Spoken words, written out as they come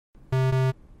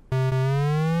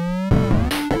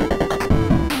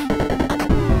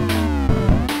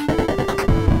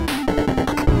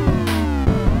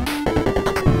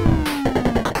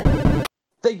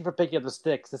Picking Up the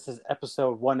Sticks. This is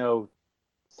episode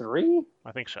 103?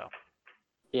 I think so.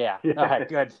 Yeah. All right,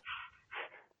 good.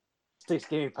 Sticks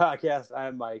Gaming Podcast.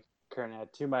 I'm Mike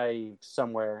Carnett. To my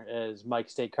somewhere is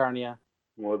Mike State Carnia.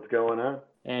 What's going on?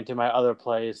 And to my other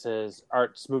place is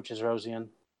Art Smooches Rosian.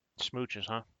 Smooches,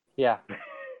 huh? Yeah.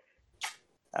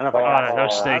 I don't know if I got no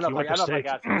steak. You want the I steak?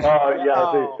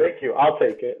 Thank you. I'll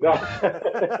take it. No.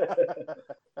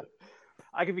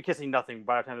 I could be kissing nothing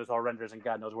by the time this all renders, and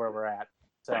God knows where we're at.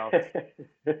 So,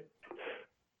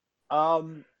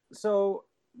 so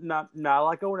not a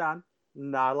lot going on.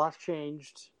 Not a lot's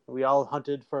changed. We all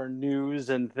hunted for news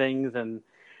and things, and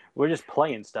we're just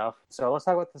playing stuff. So let's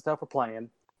talk about the stuff we're playing.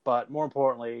 But more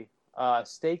importantly,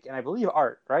 Steak and I believe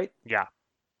Art, right? Yeah.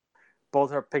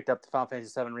 Both are picked up the Final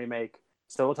Fantasy VII Remake.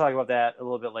 So we'll talk about that a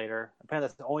little bit later. Apparently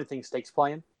that's the only thing Steak's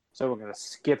playing. So we're going to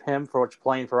skip him for what you're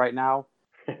playing for right now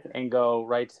and go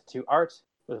right to Art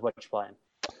with what you're playing.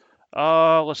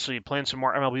 Let's see. Playing some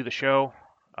more MLB The Show.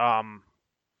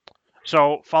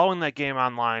 So following that game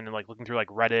online and looking through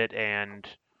Reddit and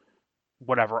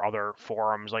whatever other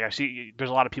forums, I see there's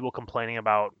a lot of people complaining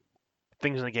about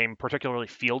things in the game, particularly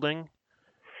fielding.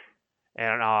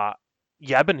 And I've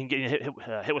been getting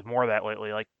hit with more of that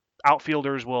lately.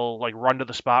 Outfielders will run to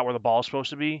the spot where the ball is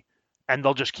supposed to be, and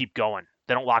they'll just keep going.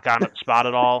 They don't lock on to the spot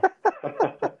at all.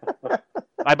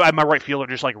 My right fielder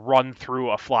just run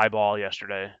through a fly ball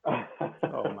yesterday.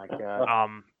 Oh my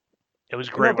god! It was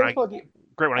great when I got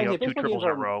 2 triples in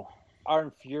a row. Are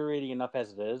infuriating enough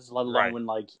as it is, let alone when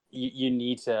you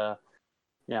need to,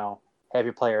 have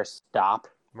your players stop.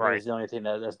 Right. Is the only thing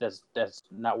that's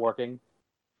not working.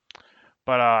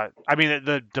 But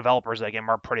the developers of that game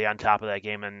are pretty on top of that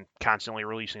game and constantly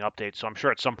releasing updates. So I'm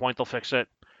sure at some point they'll fix it.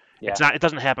 Yeah. It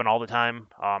doesn't happen all the time.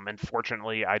 And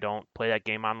fortunately, I don't play that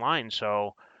game online,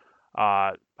 so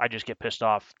I just get pissed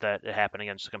off that it happened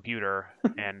against the computer,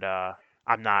 and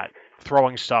I'm not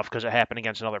throwing stuff because it happened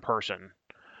against another person.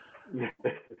 Let's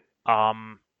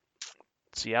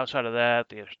see. Outside of that,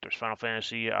 there's Final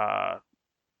Fantasy.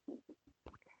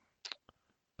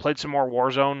 Played some more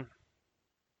Warzone.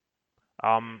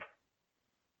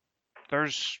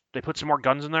 They put some more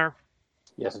guns in there.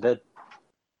 Yes, it did.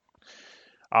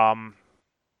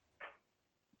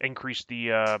 Increased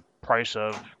the price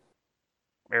of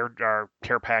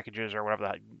care packages or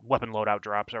whatever weapon loadout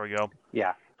drops. There we go.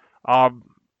 Yeah.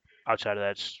 Outside of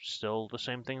that, it's still the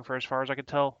same thing for as far as I could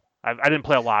tell. I didn't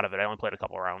play a lot of it. I only played a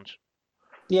couple of rounds.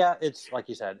 Yeah, it's like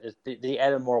you said. They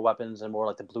added more weapons and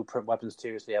more the blueprint weapons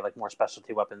too. So you have more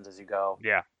specialty weapons as you go.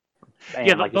 Yeah. And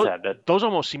yeah, like you said, those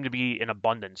almost seem to be in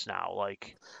abundance now.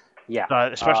 Yeah,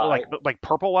 especially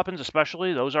purple weapons,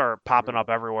 especially those are popping up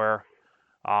everywhere.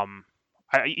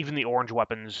 Even the orange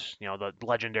weapons, the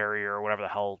legendary or whatever the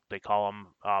hell they call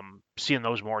them, seeing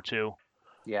those more too.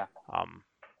 Yeah.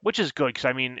 Which is good because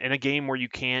in a game where you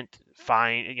can't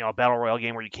find, a battle royale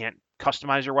game where you can't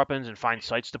customize your weapons and find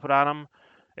sights to put on them,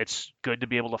 it's good to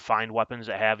be able to find weapons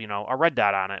that have, a red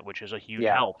dot on it, which is a huge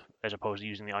help as opposed to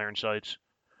using the iron sights.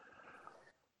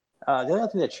 The other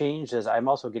thing that changed is I'm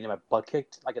also getting my butt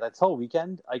kicked. This whole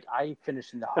weekend, I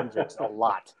finished in the hundreds a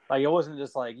lot. It wasn't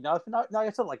just I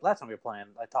said last time we were playing,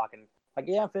 talking.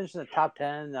 I'm finishing the top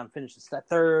 10, I'm finishing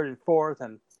third and fourth,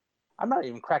 and I'm not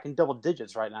even cracking double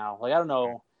digits right now. I don't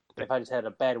know if I just had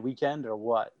a bad weekend or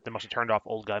what. They must have turned off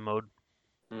old guy mode.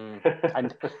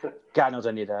 God knows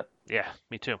I need that. Yeah,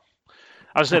 me too.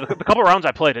 I was saying the couple of rounds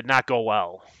I played did not go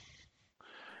well.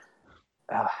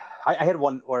 I had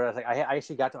one where I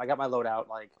actually got my loadout,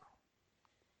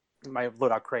 my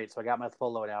loadout crate, so I got my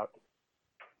full loadout.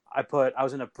 I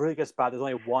was in a pretty good spot. There's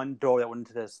only one door that went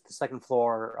into the second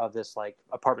floor of this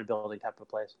apartment building type of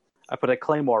place. I put a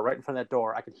claymore right in front of that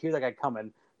door. I could hear that guy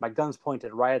coming. My gun's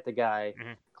pointed right at the guy.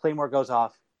 Mm-hmm. Claymore goes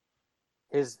off.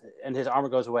 His armor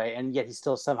goes away, and yet he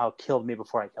still somehow killed me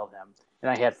before I killed him.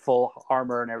 And I had full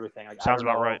armor and everything. Sounds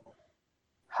about right.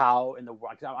 How in the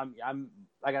world?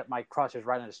 I got my crosshairs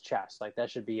right on his chest. That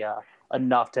should be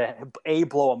enough to A,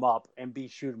 blow him up, and B,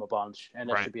 shoot him a bunch, and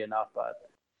that should be enough. But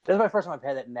this is my first time I've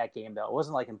had that in that game, though. It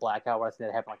wasn't in Blackout where I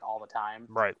think that happened all the time.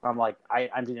 Right. Where I'm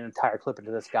I'm getting an entire clip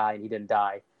into this guy and he didn't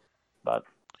die. But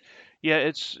yeah,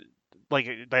 it's like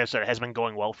I said, it has been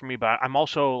going well for me. But I'm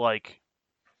also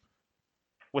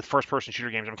with first-person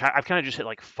shooter games, I've kind of just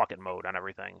hit fuck it mode on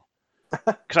everything.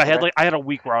 Because I had a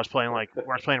week where I was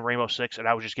playing Rainbow Six, and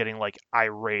I was just getting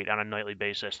irate on a nightly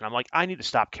basis, and I'm I need to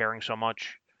stop caring so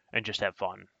much and just have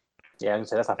fun. Yeah,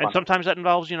 that's not fun. And sometimes that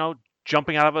involves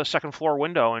jumping out of a second floor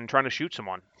window and trying to shoot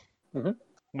someone. Mm-hmm.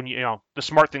 When the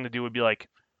smart thing to do would be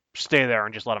stay there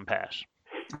and just let them pass.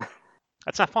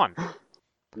 That's not fun.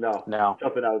 No.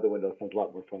 Jumping out of the window sounds a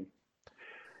lot more fun.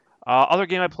 Other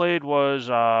game I played was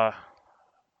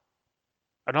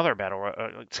another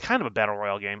it's kind of a battle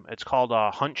royale game. It's called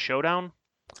Hunt Showdown.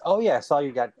 Oh yeah, I saw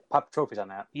you got pop trophies on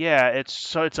that. Yeah,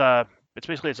 it's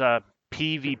basically it's a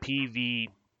PvPvE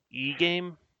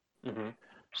game. Mm-hmm.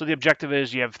 So the objective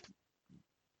is you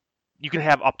can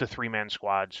have up to 3-man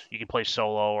squads. You can play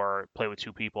solo or play with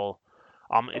 2 people.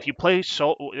 If you play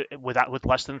with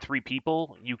less than 3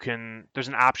 people, there's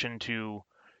an option to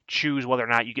choose whether or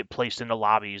not you get placed into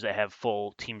lobbies that have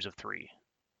full teams of 3.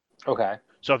 Okay,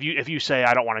 So if you say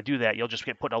I don't want to do that, you'll just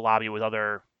get put in a lobby with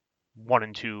other 1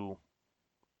 and 2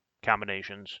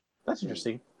 combinations. that's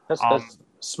interesting. That's Um, that's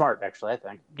smart, actually. I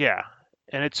think. yeah,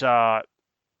 and it's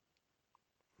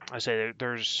I say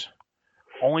there's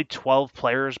only 12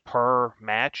 players per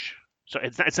match, so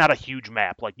it's not a huge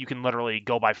map. Like you can literally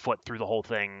go by foot through the whole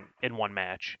thing in 1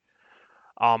 match.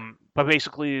 But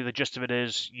basically, the gist of it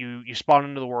is you spawn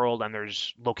into the world and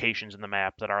there's locations in the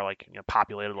map that are like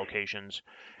populated locations,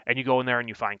 and you go in there and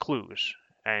you find clues.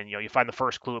 And you find the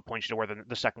first clue, it points you to where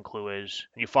the second clue is.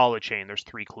 And you follow the chain. There's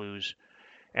 3 clues,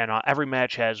 and every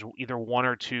match has either 1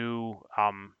 or 2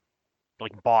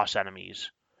 like boss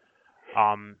enemies.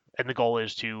 And the goal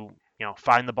is to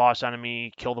find the boss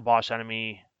enemy, kill the boss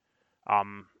enemy,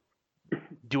 um,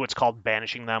 do what's called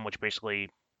banishing them, which basically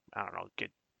I don't know,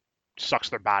 sucks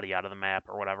their body out of the map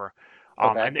or whatever.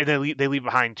 Okay. And they leave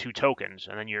behind 2 tokens,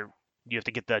 and then you have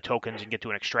to get the tokens and get to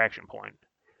an extraction point.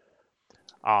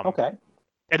 Okay.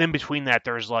 And in between that,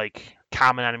 there's like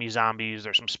common enemy zombies.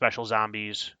 There's some special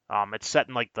zombies. It's set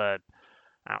in like the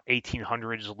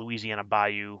 1800s Louisiana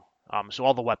Bayou. So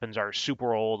all the weapons are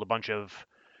super old. A bunch of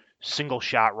single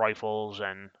shot rifles,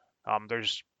 and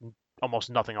there's almost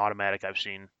nothing automatic I've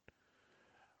seen,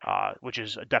 which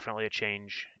is definitely a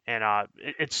change. And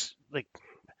it's like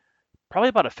probably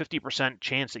about a 50%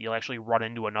 chance that you'll actually run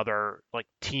into another like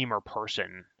team or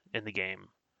person in the game.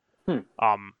 Hmm.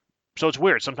 So it's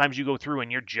weird. Sometimes you go through and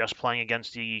you're just playing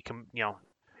against the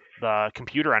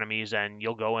computer enemies, and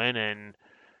you'll go in and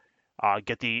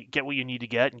get what you need to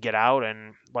get and get out,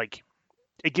 and like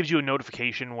it gives you a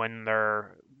notification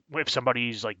if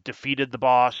somebody's like defeated the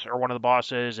boss or one of the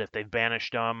bosses, if they've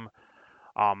banished them,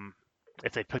 um,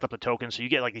 if they picked up the token. So you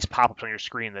get like these pop-ups on your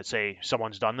screen that say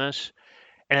someone's done this.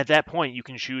 And at that point, you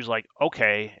can choose like,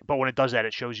 okay, but when it does that,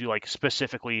 it shows you like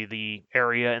specifically the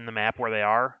area in the map where they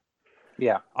are.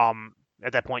 Yeah.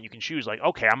 At that point, you can choose like,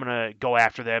 okay, I'm gonna go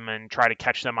after them and try to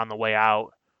catch them on the way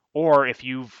out. Or if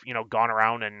you've gone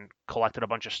around and collected a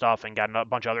bunch of stuff and gotten a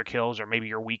bunch of other kills, or maybe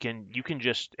you're weakened, you can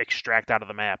just extract out of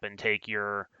the map and take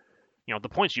your the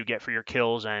points you get for your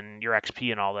kills and your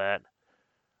XP and all that.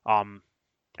 And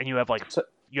you have like So,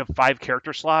 you have 5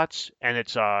 character slots, and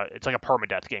it's like a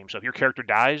permadeath game. So if your character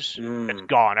dies, it's mm,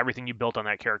 gone. Everything you built on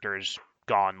that character is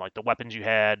gone. Like the weapons you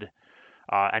had,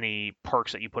 any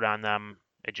perks that you put on them,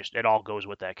 it all goes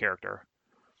with that character.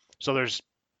 So there's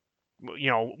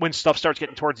when stuff starts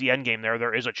getting towards the end game,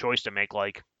 there is a choice to make.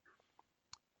 Like,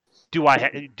 can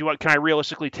I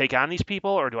realistically take on these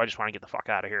people, or do I just want to get the fuck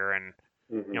out of here and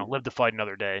live to fight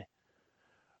another day?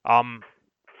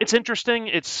 It's interesting.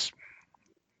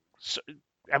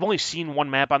 I've only seen 1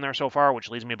 map on there so far, which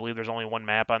leads me to believe there's only 1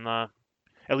 map at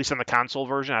least on the console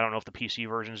version. I don't know if the PC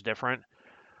version is different.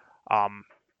 So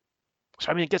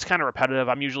I mean, it gets kind of repetitive.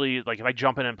 I'm usually like, if I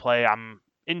jump in and play, I'm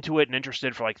into it and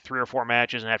interested for like 3 or 4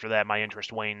 matches, and after that, my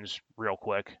interest wanes real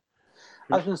quick.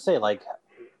 I was going to say, like,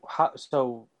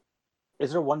 so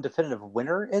is there one definitive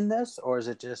winner in this, or is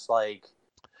it just like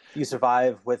you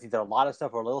survive with either a lot of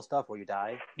stuff or a little stuff, or you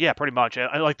die? Yeah, pretty much.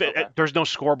 I like that. Okay. There's no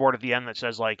scoreboard at the end that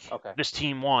says like Okay. this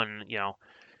team won.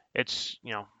 It's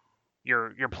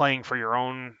you're playing for your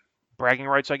own bragging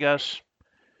rights, I guess.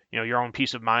 Your own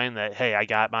peace of mind that, hey, I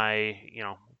got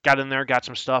got in there, got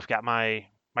some stuff, got my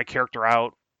character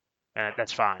out, and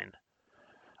that's fine.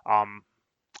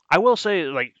 I will say,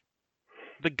 like,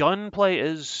 the gunplay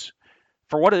is,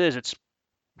 for what it is, it's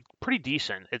pretty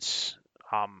decent. It's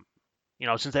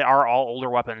since they are all older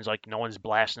weapons, like no one's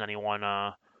blasting anyone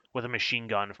with a machine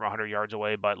gun from 100 yards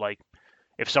away, but like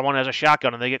if someone has a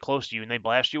shotgun and they get close to you and they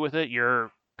blast you with it,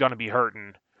 you're gonna be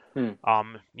hurting.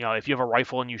 If you have a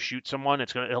rifle and you shoot someone,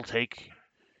 it'll take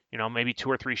maybe 2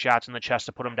 or 3 shots in the chest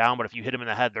to put them down, but if you hit them in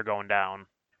the head, they're going down.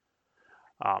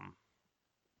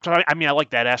 So I mean, I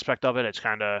like that aspect of it. It's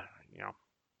kind of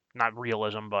not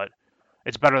realism, but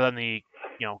it's better than the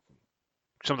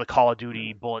some of the Call of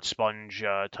Duty bullet sponge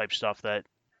type stuff that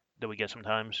we get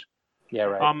sometimes. Yeah,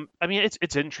 right. I mean,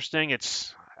 it's interesting.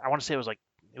 I want to say it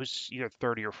was either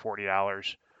 $30 or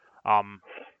 $40.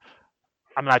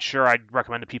 I'm not sure I'd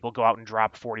recommend that people go out and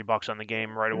drop $40 on the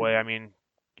game right away. I mean,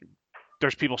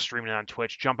 there's people streaming it on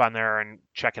Twitch. Jump on there and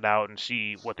check it out and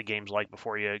see what the game's like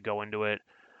before you go into it.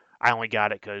 I only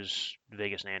got it because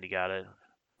Vegas and Andy got it.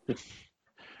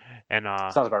 And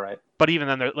Sounds about right. But even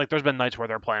then, there's been nights where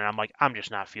they're playing. I'm like, I'm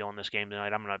just not feeling this game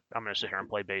tonight. I'm gonna sit here and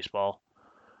play baseball.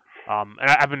 And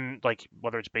I've been like,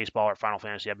 whether it's baseball or Final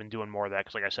Fantasy, I've been doing more of that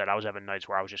because, like I said, I was having nights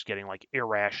where I was just getting like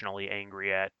irrationally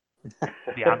angry at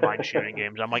the online shooting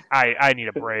games. I'm like, I need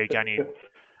a break. I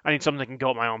need something that can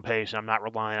go at my own pace, and I'm not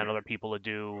relying on other people to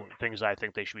do things that I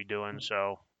think they should be doing.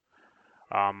 So,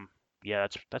 yeah,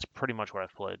 that's pretty much what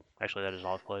I've played. Actually, that is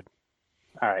all I've played.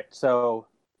 All right, so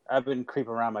I've been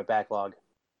creeping around my backlog.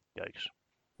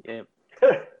 Yikes.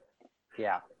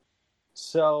 Yeah.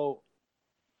 So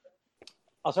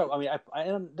I'll start. I mean,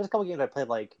 there's a couple games I played.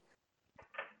 Like,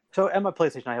 so at my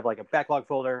PlayStation, I have like a backlog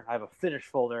folder, I have a finish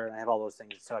folder, and I have all those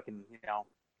things so I can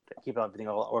keep everything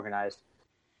all organized.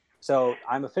 So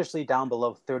I'm officially down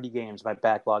below 30 games in my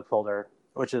backlog folder,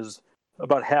 which is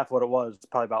about half what it was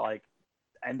probably about like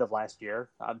end of last year.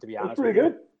 To be honest, that's pretty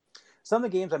good. Some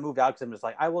of the games I moved out because I'm just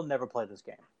like, I will never play this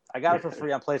game. I got it for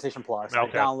free on PlayStation Plus.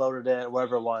 Okay. I downloaded it,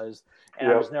 whatever it was,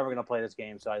 and I was never going to play this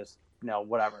game. So I just,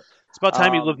 whatever. It's about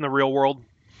time you lived in the real world.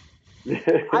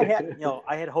 I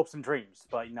had hopes and dreams,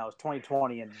 but it's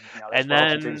 2020, and and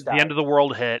then the end of the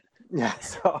world hit. Yeah,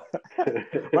 so I'm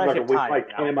not gonna waste my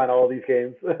time on all these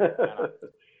games.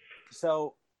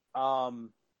 So,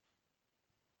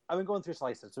 I've been going through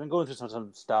slices. I've been going through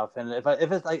some stuff, and if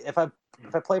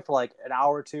I play for like an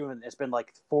hour or two, and it's been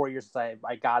like 4 years since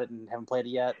I got it and haven't played it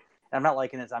yet, and I'm not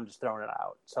liking it, so I'm just throwing it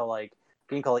out. So like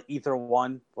a game called Ether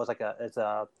One was it's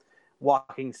a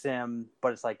walking sim,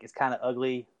 but it's kind of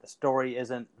ugly. The story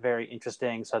isn't very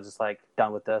interesting, so I was just like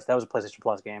done with this. That was a PlayStation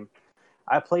Plus game.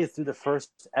 I played through the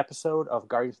first episode of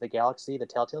Guardians of the Galaxy, the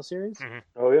Telltale series. Mm-hmm.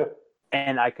 Oh yeah.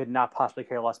 And I could not possibly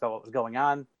care less about what was going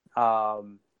on.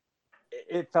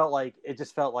 It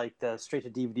just felt like the straight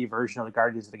to DVD version of the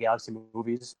Guardians of the Galaxy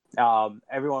movies.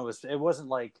 It wasn't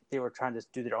like they were trying to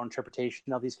do their own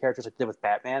interpretation of these characters like they did with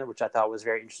Batman, which I thought was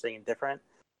very interesting and different.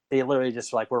 They literally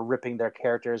just were ripping their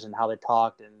characters and how they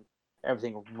talked and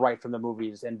everything right from the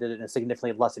movies and did it in a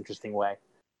significantly less interesting way.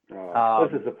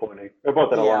 That's disappointing. I bought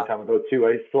that a long time ago too.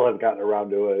 I still haven't gotten around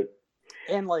to it.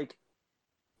 And what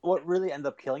really ended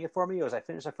up killing it for me was I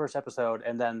finished the first episode,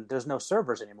 and then there's no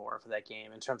servers anymore for that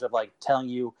game in terms of telling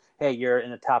you, hey, you're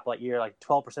in the top, you're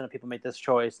 12% of people made this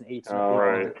choice and 8% of people.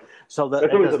 Right. So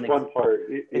that's always the fun part.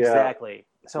 Yeah. Exactly.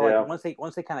 So once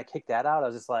they kind of kicked that out, I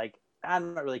was just like,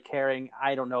 I'm not really caring.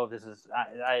 I don't know if this is.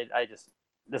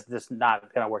 This is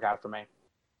not gonna work out for me.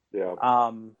 Yeah.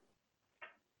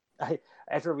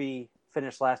 After we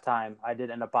finished last time, I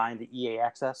did end up buying the EA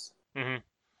Access. Mm-hmm.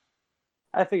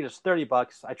 I figured it's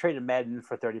 $30. I traded Madden in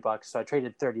for $30, so I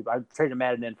traded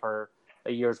Madden in for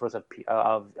a year's worth of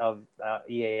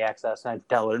EA Access, and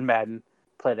I downloaded Madden,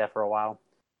 played that for a while.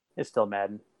 It's still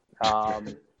Madden.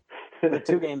 The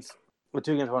two games I want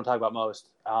to talk about most.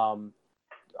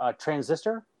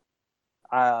 Transistor.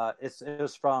 It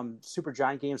was from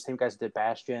Supergiant Games, same guys that did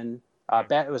Bastion.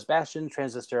 It was Bastion,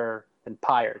 Transistor, and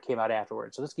Pyre came out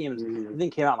afterwards. So this game, I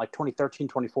think, came out in 2013,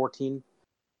 2014,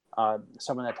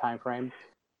 somewhere in that time frame.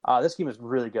 This game is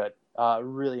really good.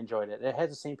 Really enjoyed it. It has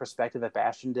the same perspective that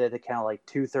Bastion did. It kind of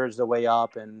 2/3 of the way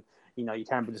up, and you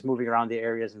kind of just moving around the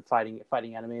areas and fighting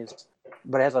enemies.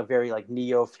 But it has a very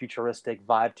neo-futuristic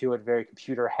vibe to it, very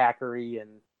computer hackery,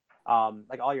 and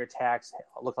all your attacks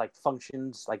look like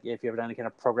functions. If you ever done any kind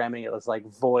of programming, it was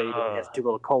void. And it has two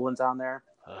little colons on there.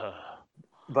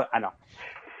 But I know.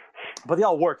 But they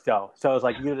all work though, so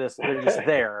it's they're just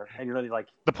there, and you're really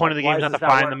The point of the game is not to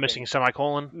find the missing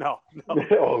semicolon. No.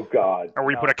 Oh God. Or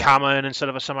where you put a comma in instead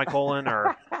of a semicolon,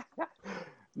 or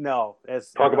no.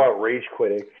 Talk about rage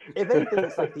quitting. If anything,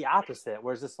 it's the opposite.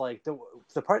 Whereas it's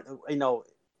the part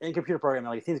in computer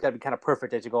programming, things got to be kind of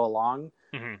perfect as you go along.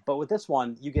 Mm-hmm. But with this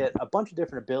one, you get a bunch of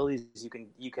different abilities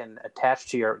you can attach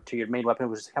to your main weapon,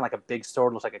 which is kind of like a big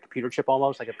sword, looks like a computer chip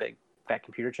almost, like a big fat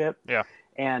computer chip. Yeah.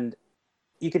 And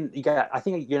I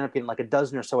think you end up getting a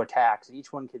dozen or so attacks.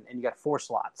 Each one and you got 4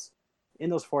 slots. In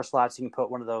those 4 slots, you can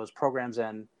put one of those programs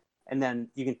in, and then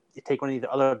you can take one of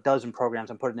the other dozen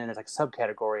programs and put it in as a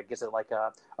subcategory. It gives it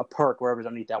a perk wherever's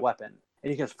underneath that weapon,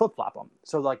 and you can just flip flop them.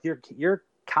 So your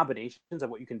combinations of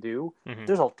what you can do,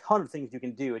 there's a ton of things you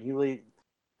can do, and you really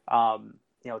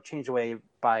change the way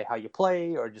by how you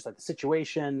play or just the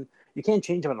situation. You can't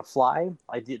change them on the fly.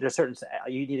 There's certain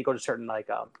you need to go to certain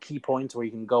key points where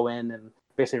you can go in and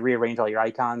basically rearrange all your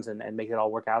icons and make it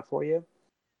all work out for you.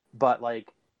 But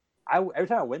every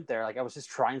time I went there, I was just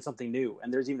trying something new.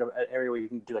 And there's even an area where you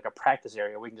can do a practice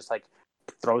area where you can just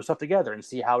throw stuff together and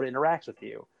see how it interacts with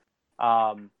you.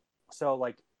 So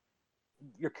like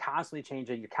you're constantly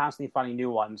changing, you're constantly finding new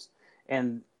ones,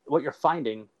 and what you're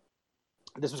finding,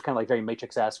 this was kind of like very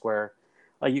Matrix-esque, where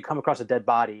like you come across a dead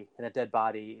body, and that dead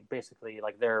body basically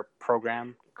like their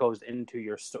program goes into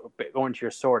your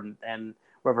sword, and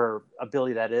whatever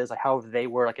ability that is, like however they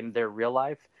were like in their real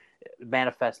life,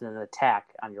 manifests in an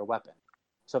attack on your weapon.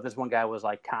 So if this one guy was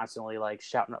like constantly like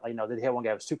shouting, like, they had one guy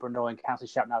who was super annoying,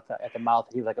 constantly shouting out at the mouth.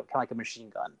 He was like kind of like a machine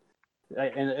gun,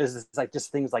 and it's like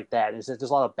just things like that. It's just,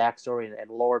 there's a lot of backstory and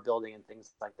lore building and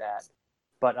things like that.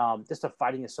 But just the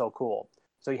fighting is so cool.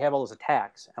 So you have all those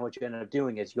attacks, and what you end up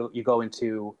doing is you go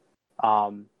into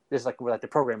this is like where like the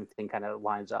programming thing kind of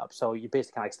lines up. So you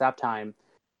basically kind of like stop time,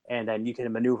 and then you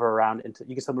can maneuver around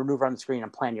you can still maneuver on the screen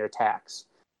and plan your attacks.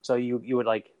 So you would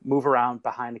like move around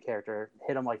behind the character,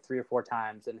 hit them like 3 or 4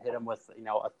 times, and hit them with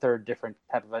a third different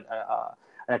type of an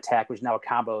attack, which is now a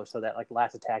combo. So that like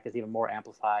last attack is even more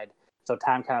amplified. So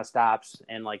time kind of stops,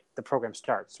 and like the program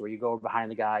starts where you go behind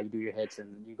the guy, you do your hits,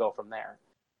 and you go from there.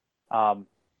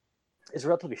 It's a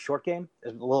relatively short game.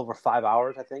 It's a little over 5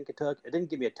 hours, I think it took. It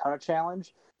didn't give me a ton of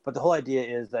challenge, but the whole idea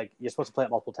is like you're supposed to play it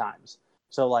multiple times.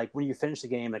 So like when you finish the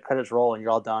game, the credits roll and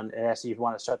you're all done, it asks you if you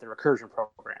want to start the recursion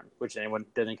program, which anyone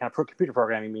did any kind of computer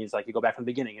programming means like you go back from the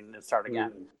beginning and then start again.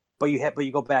 Mm-hmm. But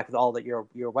you go back with all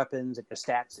your weapons and your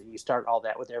stats, and you start all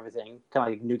that with everything, kind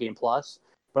of like New Game Plus.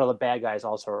 But all the bad guys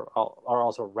are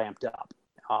also ramped up,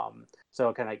 so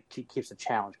it kind of keeps the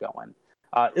challenge going.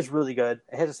 It's really good.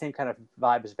 It has the same kind of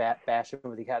vibe as Bastion,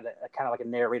 where you have kind of like a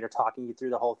narrator talking you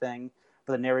through the whole thing.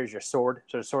 But the narrator is your sword,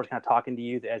 so the sword's kind of talking to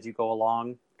you as you go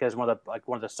along, because one of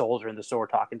the souls are in the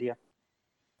sword talking to you.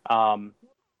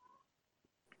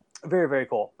 Very, very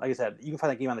cool. Like I said, you can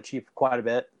find that game on the cheap quite a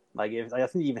bit. I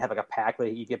think you even have like a pack where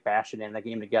you get Bastion and that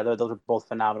game together. Those are both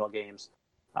phenomenal games.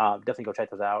 Definitely go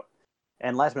check those out.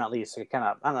 And last but not least, I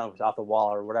don't know if it's off the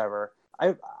wall or whatever.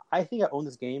 I think I own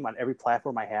this game on every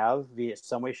platform I have, via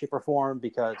some way, shape, or form,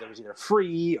 because it was either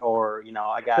free or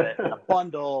I got it in a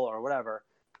bundle or whatever.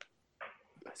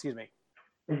 Excuse me.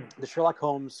 The Sherlock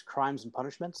Holmes Crimes and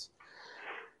Punishments.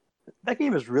 That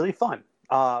game is really fun.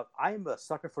 I'm a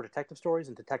sucker for detective stories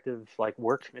and detective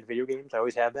work in video games. I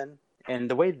always have been. And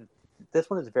the way this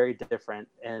one is very different,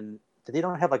 and they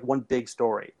don't have one big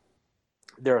story.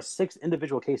 There are 6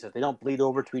 individual cases. They don't bleed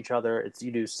over to each other.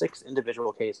 You do 6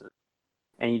 individual cases,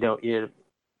 and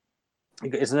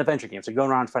it's an adventure game. So you're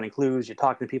going around finding clues. You're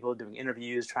talking to people, doing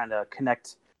interviews, trying to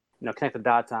connect the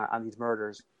dots on these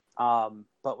murders.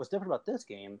 But what's different about this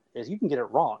game is you can get it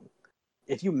wrong.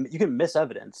 If you can miss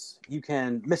evidence, you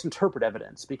can misinterpret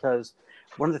evidence, because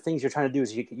one of the things you're trying to do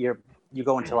is you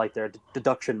go into their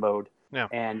deduction mode,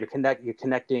 and you're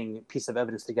connecting pieces of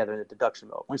evidence together in the deduction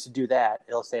mode. Once you do that,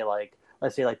 it'll say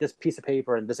let's say this piece of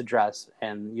paper and this address,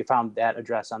 and you found that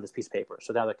address on this piece of paper,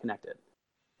 so now they're connected.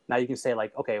 Now you can say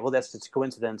okay, well that's just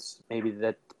coincidence. Maybe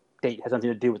that date has something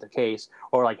to do with the case,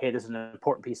 or hey, this is an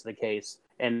important piece of the case,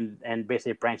 and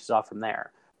basically it branches off from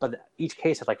there. But each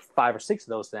case has 5 or 6 of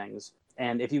those things,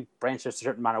 and if you branch a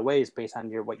certain amount of ways based on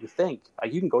what you think,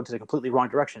 you can go to the completely wrong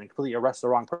direction and completely arrest the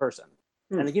wrong person,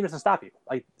 and the game doesn't stop you.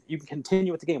 You can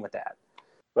continue with the game with that.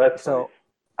 That's so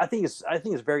nice. I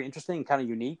think it's very interesting and kind of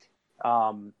unique.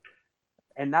 And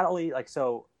not only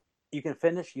so you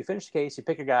finish the case, you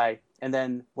pick a guy, and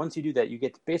then once you do that, you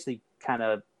get to basically kind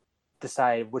of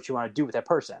decide what you want to do with that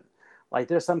person.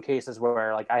 There's some cases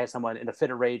where I had someone in a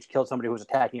fit of rage killed somebody who was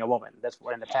attacking a woman. That's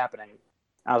what ended up happening.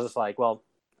 I was just I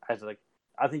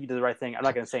think you did the right thing. I'm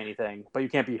not going to say anything, but you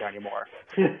can't be here anymore.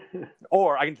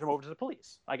 Or I can turn him over to the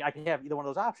police. I can have either one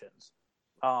of those options.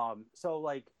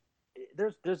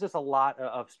 There's just a lot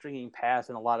of stringing paths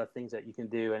and a lot of things that you can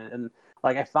do, and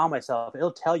I found myself,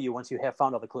 it'll tell you once you have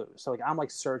found all the clues. So I'm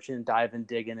searching, diving,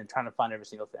 digging, and trying to find every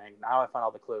single thing. Now I found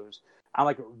all the clues.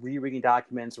 I'm rereading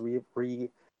documents, not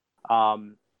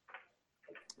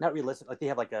re-listen. They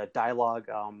have a dialogue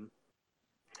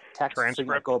text, transcript. So you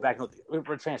can go back and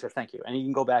look, transcript. Thank you, and you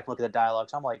can go back and look at the dialogue.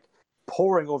 So I'm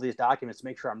pouring over these documents to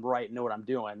make sure I'm right and know what I'm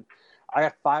doing. I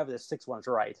got 5 of the 6 ones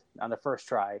right on the first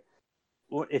try.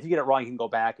 If you get it wrong, you can go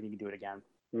back and you can do it again.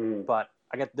 But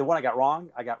I got the one I got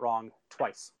wrong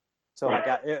twice. So I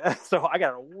got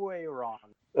it way wrong.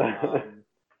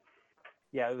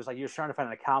 Yeah, it was you're trying to find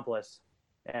an accomplice,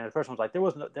 and the first one's there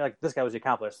was no. This guy was the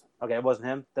accomplice. Okay, it wasn't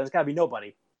him. There's got to be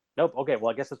nobody. Nope. Okay, well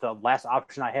I guess it's the last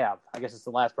option I have. I guess it's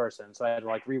the last person. So I had to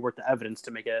rework the evidence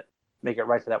to make it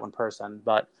right for that one person.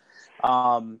 But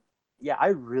yeah, I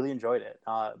really enjoyed it.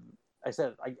 I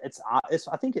said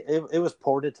I think it was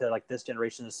ported to this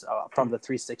generation's from the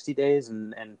 360 days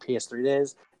and PS3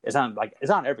 days. It's on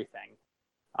everything,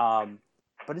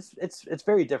 but it's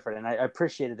very different, and I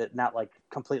appreciated it not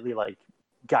completely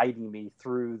guiding me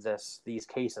through these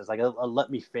cases. Like, it let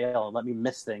me fail and let me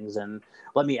miss things and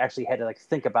let me actually had to like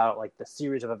think about like the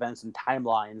series of events and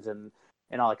timelines and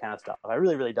all that kind of stuff. I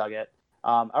really, really dug it.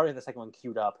 I already have the second one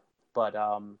queued up, but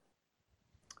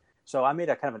so I made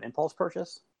a kind of an impulse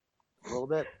purchase a little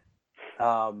bit.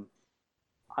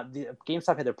 The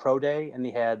GameStop had their Pro Day, and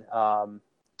they had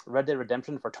Red Dead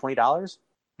Redemption for $20.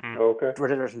 Okay. Red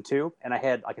Dead Redemption 2, and I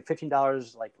had like a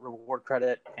 $15 like reward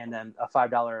credit, and then a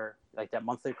 $5 like that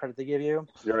monthly credit they give you.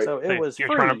 Right. So it was you're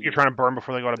free. You're trying to burn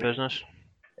before they go out of business.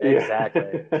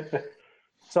 Exactly.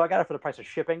 So I got it for the price of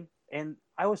shipping, and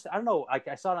I don't know,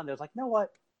 I saw it on there. I was like, you know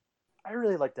what? I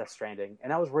really like Death Stranding,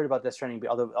 and I was worried about Death Stranding,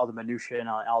 all the minutiae and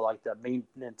all like the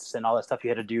maintenance and all that stuff you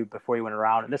had to do before you went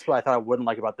around. And that's what I thought I wouldn't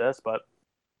like about this, but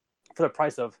for the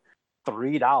price of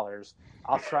 $3,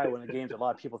 I'll try one of the games that a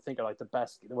lot of people think are like the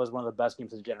best. It was one of the best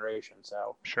games of the generation.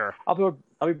 So sure, I'll be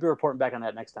reporting back on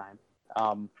that next time.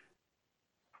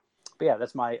 But yeah,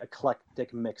 that's my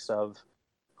eclectic mix of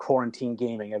quarantine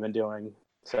gaming I've been doing.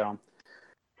 So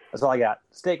that's all I got.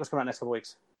 Steak, what's coming out next couple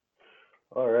weeks?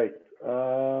 All right.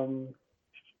 Here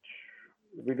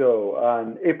we go.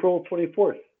 On April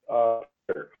 24th,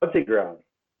 Hunting Ground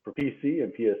for PC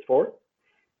and PS4.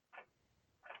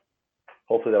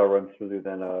 Hopefully that'll run smoother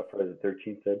than Friday the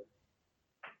 13th did.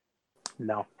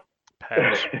 No.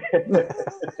 Pass.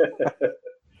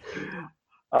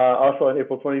 Also on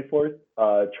April 24th,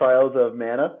 Trials of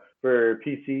Mana for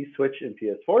PC, Switch, and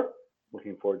PS4.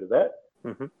 Looking forward to that.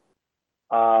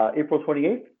 Mm-hmm. April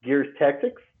 28th, Gears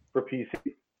Tactics for PC.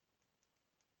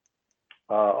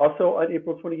 Also on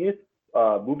April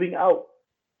 28th, Moving Out,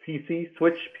 PC,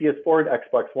 Switch, PS4, and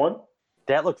Xbox One.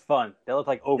 That looked fun. That looked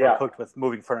like Overcooked with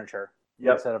moving furniture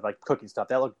instead of like cooking stuff.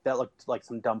 That looked like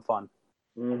some dumb fun.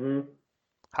 Mm-hmm.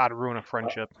 How to ruin a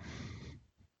friendship.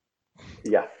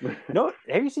 Yeah. No,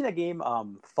 have you seen that game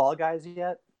Fall Guys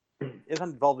yet? It's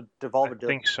on Devolver I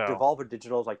think so. Devolver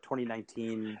Digital's like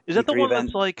 2019. Is that the E3 one event.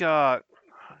 that's like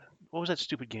what was that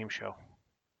stupid game show?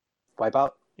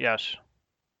 Wipeout? Yes.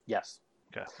 Yes.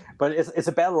 Okay. But it's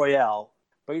a battle royale.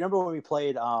 But you remember when we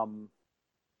played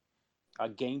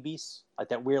Gang Beasts, like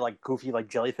that weird, like goofy, like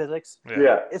jelly physics?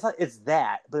 Yeah. It's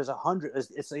that, but there's 100.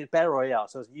 It's a battle royale,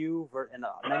 so it's you and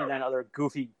 99 other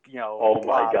goofy, Oh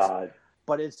my god.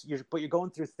 But you're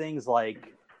going through things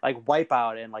like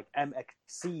Wipeout and like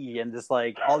MXC and just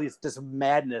like all these just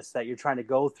madness that you're trying to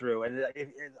go through. And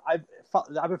I've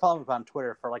been following him on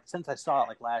Twitter for like since I saw it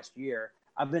like last year.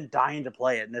 I've been dying to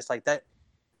play it, and it's like that.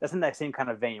 That's in that same kind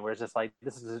of vein where it's just like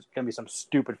this is going to be some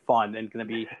stupid fun and going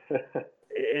to be.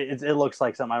 It looks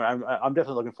like something. I'm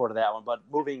definitely looking forward to that one. But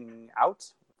Moving Out,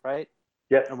 right?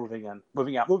 Yes. Or Moving In.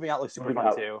 Moving Out looks super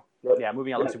fun too. Yep. Yeah,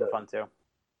 Moving Out looks super fun too.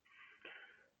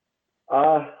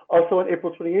 Also on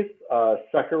April 28th,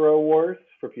 Sekiro Wars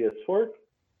for PS4.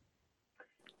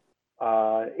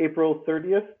 April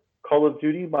 30th, Call of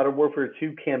Duty Modern Warfare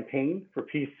 2 campaign for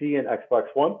PC and Xbox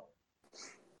One.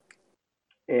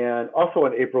 And also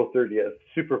on April 30th,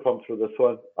 super pumped for this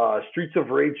one, Streets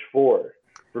of Rage 4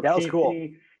 for that was PC, cool.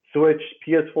 Switch,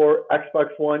 PS4,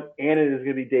 Xbox One, and it is going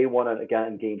to be day one on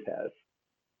Game Pass.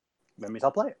 That means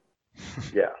I'll play it.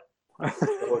 Yeah,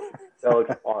 that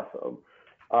looks awesome.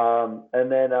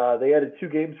 And then they added 2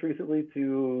 games recently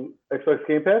to Xbox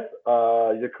Game Pass,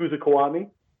 Yakuza Kiwami.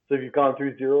 So if you've gone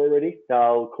through 0 already,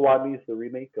 now Kiwami is the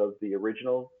remake of the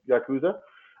original Yakuza,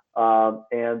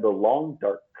 and The Long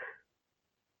Dark.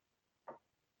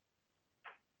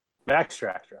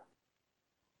 Extra.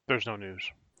 There's no news.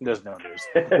 There's no news.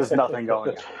 There's nothing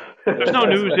going on. There's no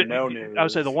news. No news. I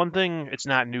would say the one thing, it's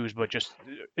not news, but just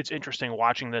it's interesting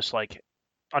watching this like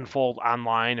unfold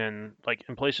online and like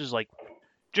in places like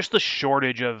just the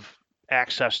shortage of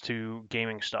access to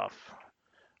gaming stuff.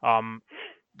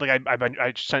 Like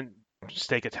I sent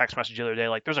Steak a text message the other day.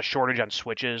 Like there's a shortage on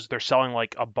Switches. They're selling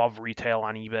like above retail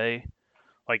on eBay.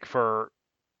 Like for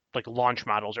like launch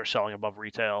models are selling above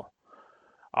retail.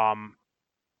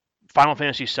 Final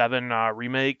Fantasy VII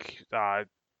Remake,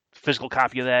 physical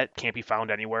copy of that can't be found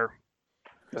anywhere.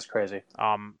 That's crazy.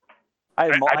 I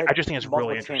just think it's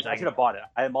really interesting. I should have bought it.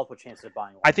 I had multiple chances of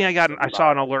buying one. I think I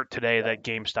saw an alert today that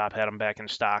GameStop had them back in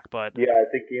stock, but yeah, I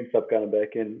think GameStop got them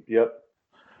back in. Yep.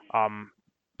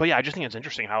 But yeah, I just think it's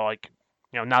interesting how like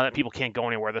now that people can't go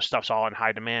anywhere, this stuff's all in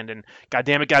high demand, and God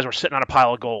damn it, guys, we're sitting on a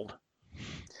pile of gold.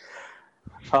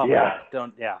 Yeah.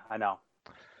 I know.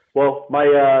 Well, my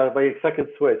second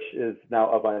Switch is now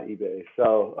up on eBay.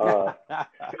 So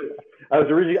I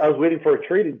was waiting for a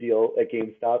trade-in deal at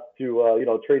GameStop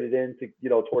to trade it in to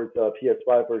towards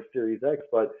PS5 or Series X,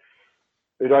 but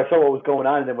I saw what was going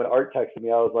on, and then when Art texted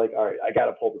me, I was like, all right, I got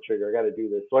to pull the trigger. I got to do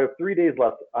this. So I have 3 days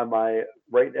left on my,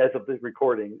 right as of the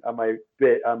recording, on my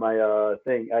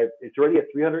thing. It's already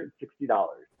at $360. All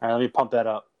right, let me pump that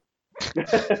up.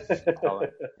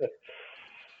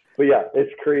 But yeah,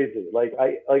 it's crazy. Like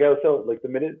I was telling, like the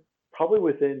minute, probably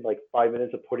within like 5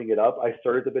 minutes of putting it up, I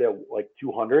started the bid at like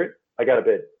 200. I got a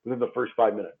bid within the first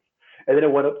 5 minutes, and then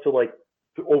it went up to like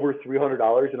over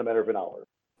 $300 in a matter of an hour.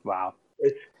 Wow,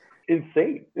 it's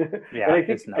insane. Yeah,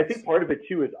 and I think part of it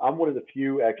too is I'm one of the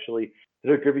few actually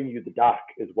that are giving you the dock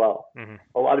as well. Mm-hmm.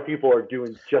 A lot of people are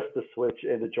doing just the Switch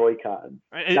and the Joy-Con.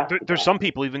 There's some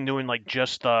people even doing like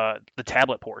just the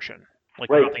tablet portion,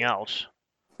 like right. nothing else.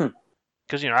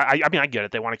 Because I mean I get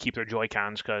it. They want to keep their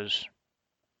Joy-Cons because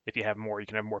if you have more, you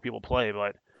can have more people play.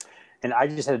 But I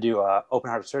just had to do open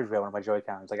heart surgery on one of my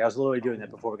Joy-Cons. Like I was literally doing that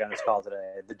before we got on this call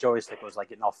today. The joystick was like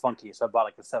getting all funky, so I bought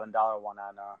like the $7 one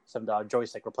on $7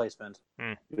 joystick replacement.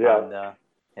 Yeah.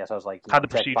 And, so I was like, how'd the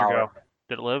procedure go?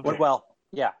 Did it live? Well,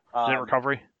 yeah. Did it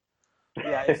recovery?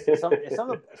 Yeah, some of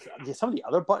the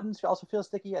other buttons also feel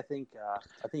sticky. I think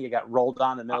it got rolled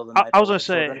on in the middle of the night. I was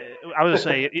gonna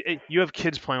say, you have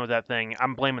kids playing with that thing.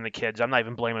 I'm blaming the kids. I'm not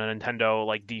even blaming a Nintendo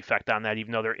like defect on that,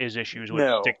 even though there is issues with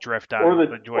stick drift on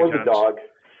the Joy-Cons. Or the dog.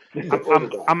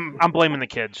 I'm blaming the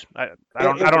kids. I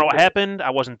don't know what happened. I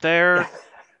wasn't there.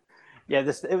 Yeah,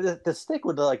 the stick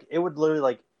would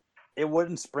literally it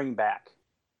wouldn't spring back.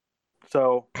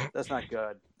 So that's not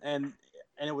good. And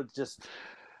it would just,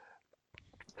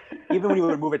 even when you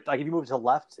would move it, like if you move it to the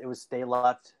left, it would stay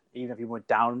left. Even if you went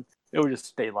down, it would just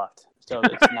stay left. So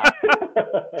it's not.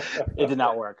 It did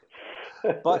not work.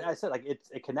 But I said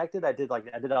it connected. I did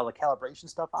all the calibration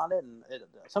stuff on it, and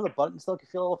some of the buttons still could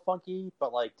feel a little funky.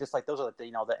 But those are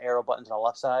the arrow buttons on the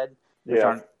left side, which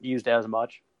aren't used as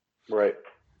much. Right.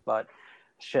 But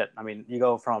shit, I mean, you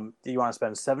go from, do you want to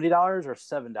spend $70 or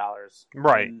 $7?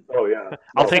 Right. Oh yeah.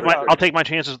 I'll take my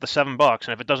chances with the $7,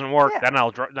 and if it doesn't work, then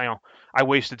I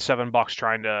wasted $7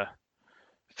 trying to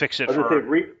fix it.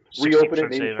 Reopen it,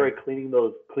 maybe try cleaning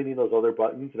those other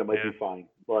buttons, and it might be fine.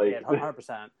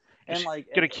 100%. And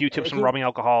get a Q-tip, some rubbing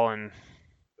alcohol, and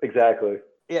exactly.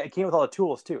 Yeah, it came with all the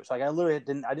tools too. So I literally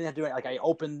didn't have to do it. I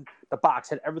opened the box,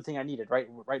 had everything I needed right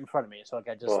in front of me. So I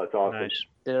just that's awesome.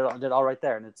 did it all right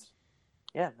there, and that's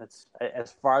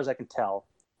as far as I can tell,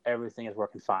 everything is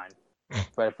working fine.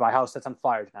 But if my house sets on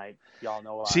fire tonight, y'all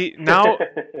know why. See, now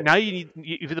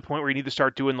you're to the point where you need to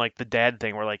start doing the dad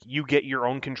thing, where you get your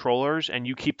own controllers and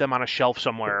you keep them on a shelf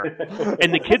somewhere,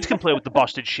 and the kids can play with the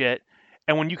busted shit.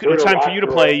 And when it's time for you to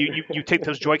play, you take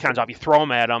those Joy-Cons off, you throw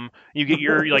them at them, you get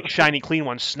your shiny clean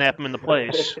ones, snap them into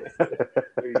place. There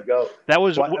you go. That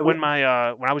was when when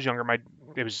I was younger.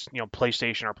 It was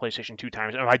PlayStation or PlayStation 2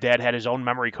 times, and my dad had his own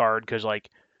memory card because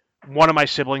one of my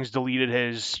siblings deleted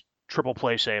his triple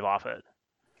play save off it.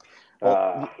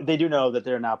 Well, they do know that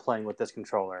they're not playing with this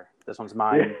controller. This one's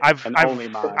mine. Only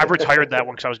mine. I've retired that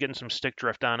one because I was getting some stick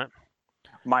drift on it.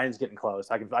 Mine's getting close.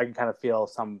 I can kind of feel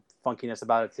some funkiness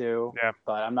about it too. Yeah.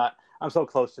 But I'm not. I'm so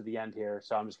close to the end here,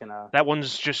 so I'm just gonna. That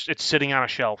one's it's sitting on a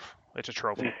shelf. It's a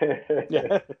trophy.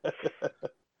 Yeah. All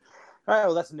right.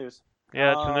 Well, that's the news.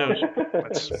 Yeah,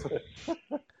 it's the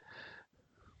news.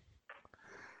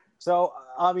 So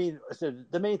I mean,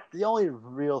 the only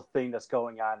real thing that's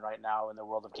going on right now in the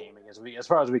world of gaming, as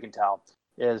far as we can tell,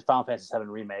 is Final Fantasy VII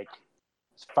Remake.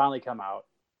 It's finally come out.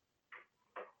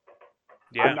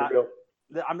 Yeah.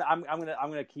 I'm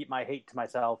gonna keep my hate to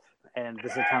myself, and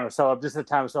this is a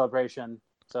time of celebration.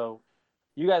 So,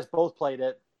 you guys both played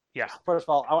it. Yeah. First of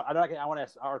all, I want to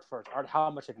ask Art first. Art, how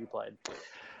much have you played?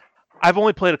 I've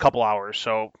only played a couple hours,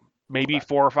 so maybe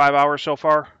 4 or 5 hours so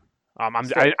far.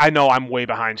 I know I'm way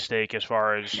behind Steak as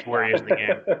far as where he is in the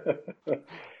game.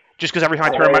 Just because every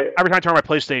time I turn on my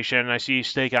PlayStation and I see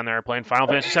Steak on there playing Final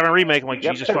Fantasy VII Remake, I'm like,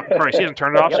 Jesus fucking Christ, he hasn't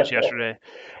turned it off since yesterday.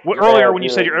 Earlier, when you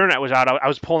said your internet was out, I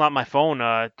was pulling out my phone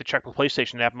to check the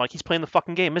PlayStation app. I'm like, he's playing the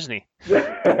fucking game, isn't he?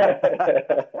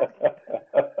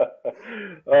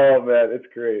 Oh man, it's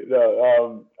great.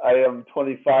 No, I am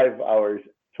 26 hours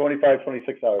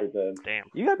in. Damn.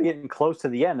 You gotta be getting close to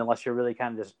the end, unless you're really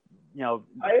kind of just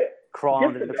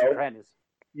crawling into some crannies.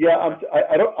 Yeah,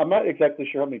 I'm not exactly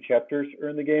sure how many chapters are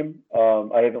in the game.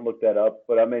 I haven't looked that up,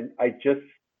 but I just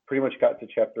pretty much got to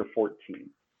chapter 14.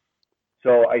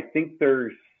 So I think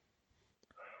there's.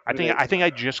 I think I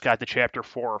just got to chapter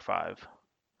 4 or 5.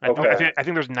 I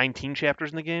think there's 19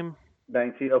 chapters in the game.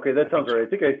 19. Okay, that sounds right. I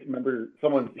think I remember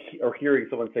hearing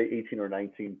someone say 18 or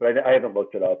 19, but I haven't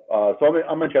looked it up. So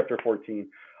I'm on chapter 14.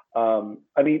 I'm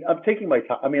taking my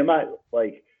time. I'm not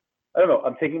I don't know.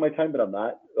 I'm taking my time, but I'm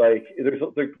not there's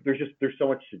so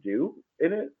much to do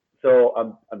in it.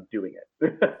 so I'm doing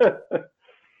it.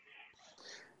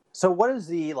 So what is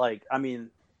the like? I mean,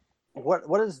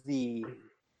 what is the?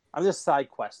 I'm just side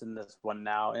quest in this one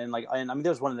now, and I mean,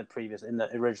 there's one in the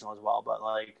original as well, but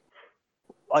like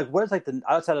what is like the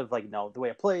outside of like the way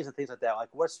it plays and things like that? Like,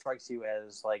 what strikes you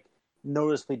as like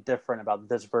noticeably different about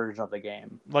this version of the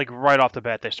game? Like right off the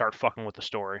bat, they start fucking with the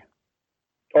story.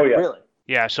 Oh yeah, Really?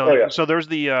 Yeah, so there's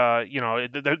the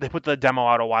they put the demo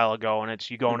out a while ago, and it's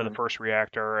you go into the first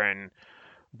reactor and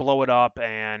blow it up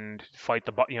and fight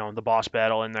the boss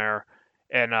battle in there,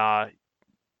 and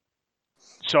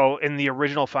so in the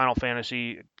original Final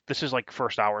Fantasy, this is like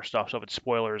first hour stuff, so if it's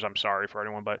spoilers, I'm sorry for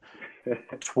anyone, but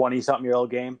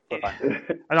 20-something-year-old game. I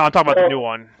know I'm talking about the new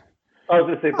one. I was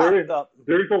gonna say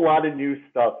there's a lot of new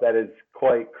stuff that is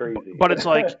quite crazy. But it's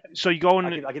like so you go in.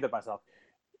 I'll keep it myself.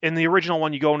 In the original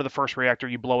one, you go into the first reactor,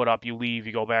 you blow it up, you leave,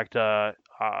 you go back to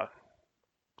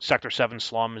Sector 7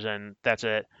 slums, and that's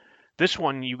it. This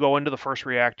one, you go into the first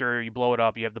reactor, you blow it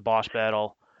up, you have the boss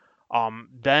battle.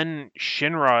 Then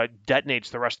Shinra detonates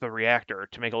the rest of the reactor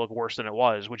to make it look worse than it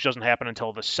was, which doesn't happen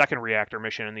until the second reactor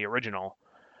mission in the original.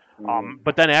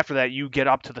 But then after that, you get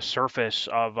up to the surface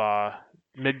of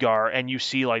Midgar, and you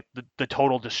see like the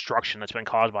total destruction that's been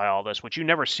caused by all this, which you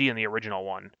never see in the original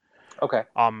one. Okay.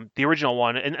 The original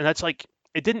one, and that's like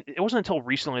it wasn't until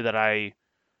recently that I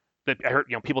heard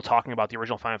people talking about the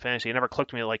original Final Fantasy. It never clicked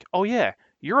to me like, oh yeah,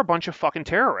 you're a bunch of fucking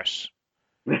terrorists.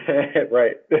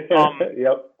 Right.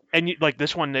 Yep. And like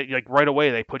this one, like right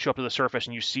away they put you up to the surface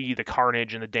and you see the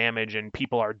carnage and the damage and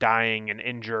people are dying and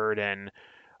injured and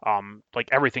like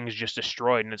everything's just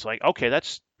destroyed, and it's like, okay,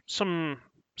 that's some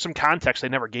context they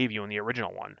never gave you in the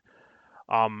original one.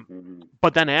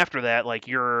 But then after that, like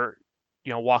you're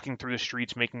walking through the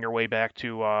streets, making your way back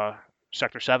to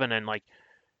Sector 7, and like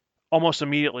almost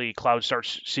immediately Cloud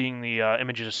starts seeing the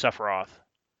images of Sephiroth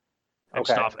and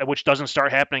stuff, which doesn't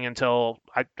start happening until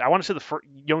I want to say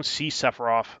you don't see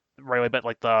Sephiroth right away, but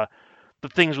like the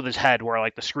things with his head where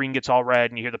like the screen gets all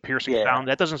red and you hear the piercing sound,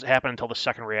 that doesn't happen until the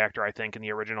second reactor, I think, in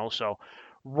the original. So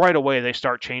right away they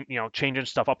start changing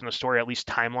stuff up in the story, at least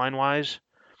timeline wise.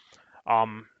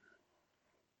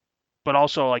 But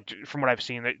also, like from what I've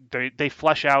seen, they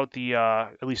flesh out the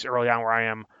at least early on where I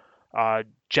am,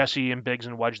 Jesse and Biggs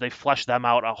and Wedge. They flesh them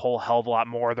out a whole hell of a lot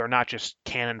more. They're not just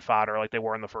cannon fodder like they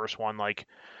were in the first one. Like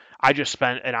I just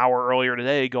spent an hour earlier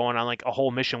today going on like a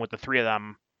whole mission with the three of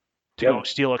them to go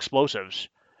steal explosives.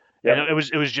 Yep. And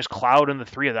it was just Cloud and the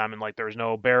three of them, and like there's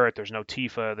no Barrett, there's no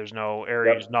Tifa, there's no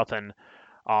Ares, nothing.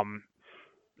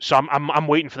 So I'm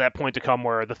waiting for that point to come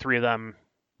where the three of them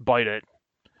bite it.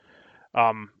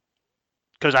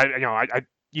 Because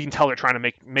you can tell they're trying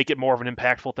to make it more of an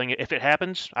impactful thing. If it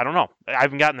happens, I don't know. I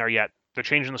haven't gotten there yet. They're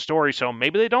changing the story, so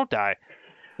maybe they don't die.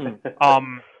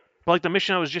 But like the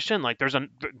mission I was just in, like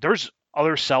there's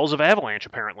other cells of Avalanche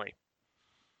apparently.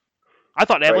 I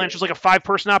thought Avalanche was like a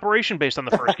 5-person operation based on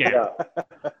the first game.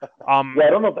 I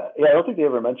don't know. I don't think they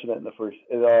ever mentioned it in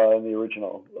the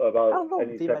original about. I don't know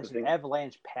any if they type of mentioned thing.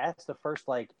 Avalanche past the first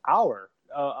like hour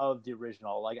of the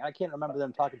original. Like I can't remember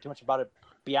them talking too much about it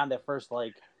beyond the first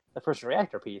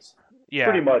reactor piece. Yeah,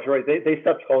 pretty much right. They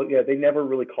stopped calling. Yeah, they never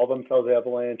really called themselves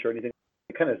Avalanche or anything.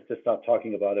 They kind of just stopped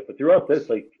talking about it. But throughout this,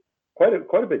 like quite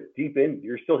a bit deep in,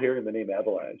 you're still hearing the name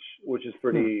Avalanche, which is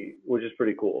pretty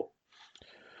cool.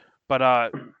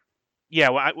 But yeah,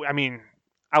 well, I mean,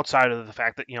 outside of the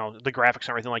fact that the graphics and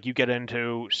everything, like you get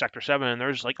into Sector 7 and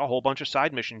there's like a whole bunch of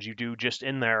side missions you do just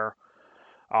in there.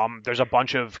 There's a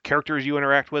bunch of characters you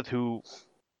interact with who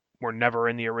were never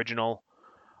in the original.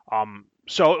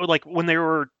 So like when they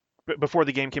were before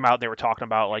the game came out, they were talking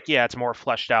about like, yeah, it's more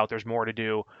fleshed out. There's more to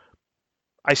do.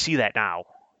 I see that now.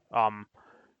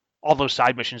 All those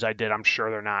side missions I did, I'm sure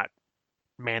they're not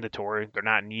mandatory. They're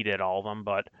not needed, all of them,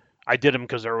 but I did them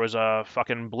because there was a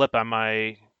fucking blip on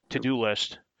my to-do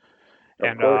list.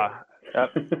 Of course.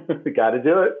 Got to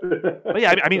do it. But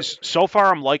yeah, I mean, so far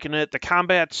I'm liking it. The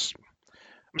combat's,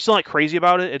 I'm still not crazy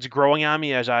about it. It's growing on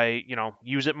me as I,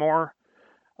 use it more.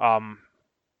 I'm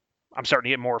starting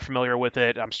to get more familiar with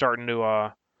it. I'm starting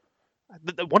to.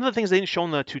 One of the things they didn't show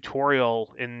in the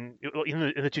tutorial in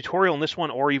the tutorial in this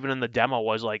one, or even in the demo,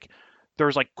 was like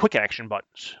there's like quick action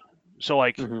buttons. So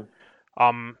like,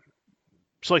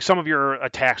 so like some of your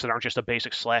attacks that aren't just a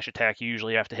basic slash attack, you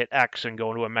usually have to hit X and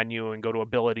go into a menu and go to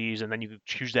abilities, and then you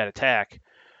choose that attack.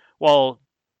 Well,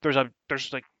 there's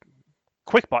like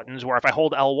quick buttons where if I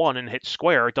hold L1 and hit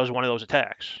square, it does one of those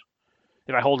attacks.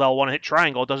 If I hold L1 and hit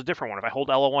triangle, it does a different one. If I hold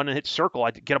L1 and hit circle,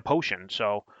 I get a potion.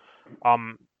 So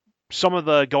some of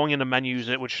the going into menus,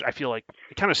 which I feel like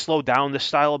it kind of slowed down this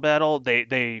style of battle,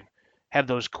 they have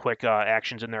those quick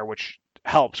actions in there, which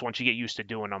helps once you get used to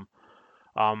doing them.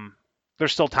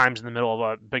 There's still times in the middle of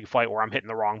a big fight where I'm hitting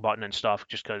the wrong button and stuff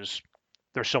just because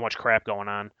there's so much crap going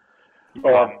on.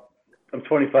 I'm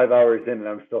 25 hours in and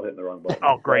I'm still hitting the wrong button.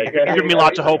 Oh, great! You're giving me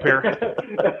lots of hope here.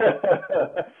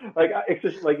 It's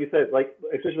just like you said,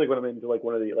 especially when I'm into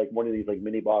one of these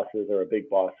mini bosses or a big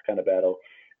boss kind of battle.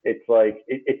 It's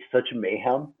it's such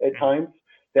mayhem at times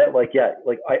that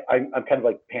I'm kind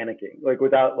of panicking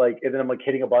without and then I'm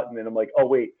hitting a button and I'm like, oh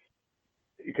wait,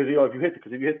 because if you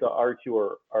hit the R2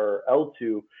 or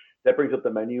L2, that brings up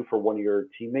the menu for one of your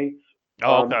teammates.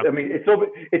 Oh, okay. I mean,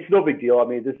 it's no big deal. I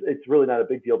mean, it's really not a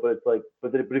big deal. But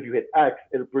but if you hit X,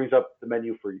 it brings up the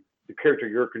menu for the character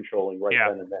you're controlling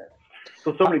then and there.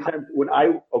 So many times when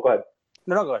go ahead.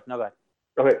 No, go ahead.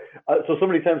 Okay, so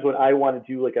many times when I want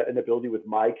to do an ability with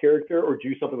my character or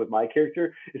do something with my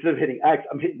character, instead of hitting X,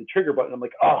 I'm hitting the trigger button. I'm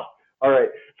like, oh, all right.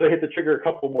 So I hit the trigger a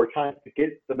couple more times to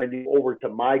get the menu over to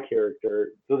my character,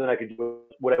 so then I can do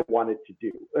what I wanted to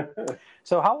do.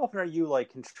 So how often are you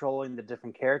controlling the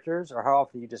different characters, or how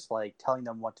often are you just telling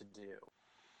them what to do?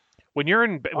 When you're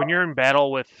in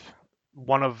battle with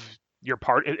one of your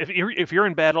party, if you're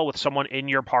in battle with someone in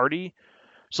your party,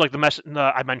 so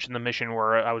I mentioned the mission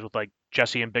where I was with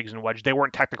Jesse and Biggs and Wedge. They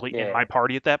weren't technically in my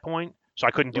party at that point, so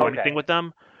I couldn't do anything with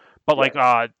them. But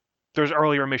there's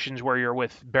earlier missions where you're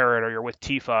with Barrett or you're with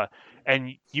Tifa,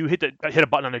 and you hit a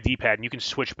button on the D-pad, and you can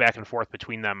switch back and forth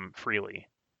between them freely.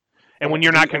 And when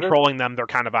you're not controlling them, they're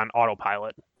kind of on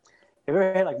autopilot. Have you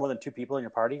ever had more than two people in your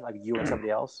party, you and somebody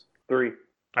else? 3.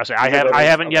 I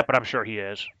haven't yet, but I'm sure he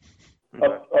is.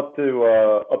 Up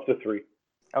to 3.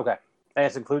 Okay, and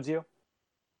this includes you.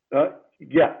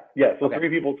 Yeah. So 3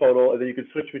 people total, and then you can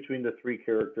switch between the 3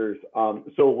 characters.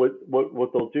 So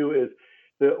what they'll do is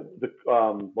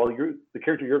the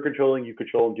character you're controlling, you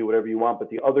control and do whatever you want, but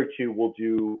the other 2 will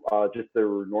do just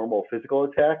their normal physical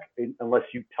attack unless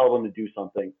you tell them to do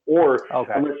something, or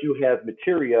unless you have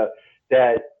materia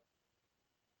that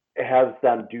has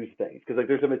them do things. Because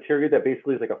there's a materia that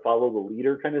basically is a follow the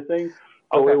leader kind of thing.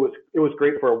 So it was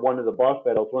great for one of the boss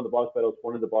battles. One of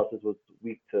the bosses was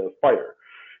weak to fire.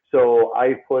 So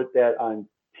I put that on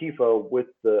Tifa with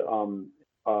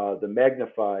the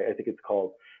Magnify, I think it's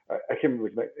called. I can't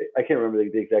remember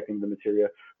the exact name of the materia,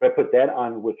 but I put that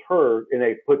on with her, and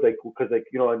I put because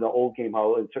in the old game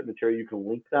how in certain materia you can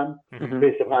link them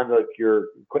based upon your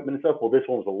equipment and stuff. Well, this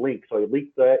one was a link, so I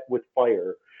linked that with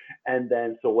fire, and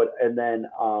then so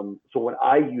when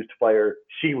I used fire,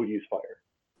 she would use fire.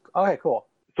 Okay, cool.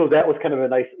 So that was kind of a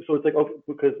nice. So it's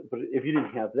but if you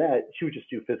didn't have that, she would just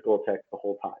do physical attacks the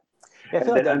whole time. Yeah, I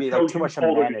feel that'd be too much to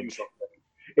manage.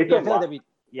 I feel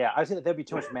that'd be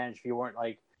too much to manage if you weren't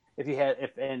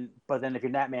but then if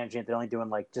you're not managing it, they're only doing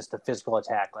just a physical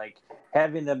attack,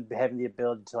 having the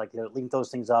ability to link those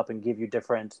things up and give you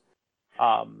different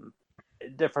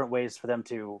ways for them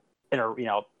to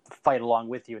fight along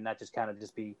with you, and not just kind of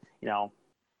just be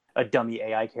a dummy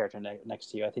AI character next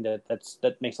to you. I think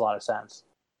that makes a lot of sense.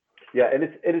 Yeah, and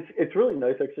it's really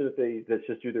nice actually that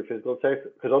just do their physical attacks,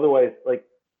 because otherwise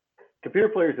computer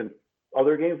players in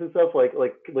other games and stuff like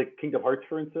Kingdom Hearts,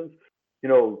 for instance,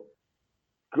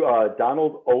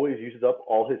 Donald always uses up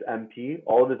all his MP,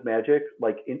 all of his magic,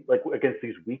 against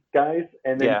these weak guys,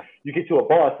 and then you get to a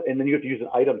boss, and then you have to use an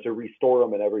item to restore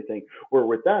them and everything. Where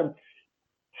with them,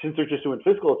 since they're just doing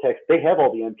physical attacks, they have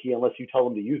all the MP unless you tell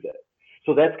them to use it.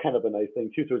 So that's kind of a nice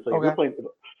thing too. So it's if you're playing. So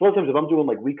a lot of times, if I'm doing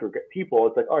weaker people,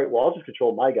 it's all right. Well, I'll just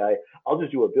control my guy. I'll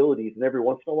just do abilities, and every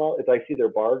once in a while, if I see their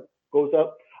bar goes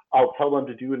up, I'll tell them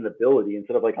to do an ability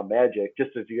instead of a magic,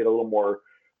 just as you get a little more.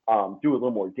 Do a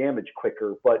little more damage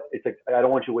quicker, but it's I don't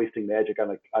want you wasting magic on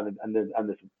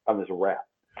this rat,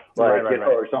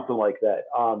 or something like that.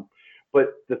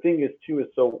 But the thing is too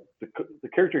so the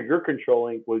character you're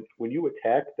controlling, when you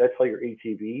attack, that's how your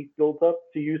ATB builds up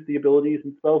to use the abilities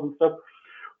and spells and stuff.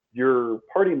 Your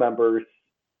party members,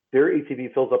 their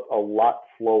ATB fills up a lot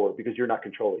slower because you're not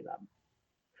controlling them.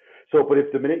 So, but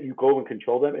if the minute you go and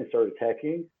control them and start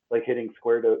attacking, hitting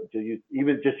square to use,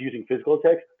 even just using physical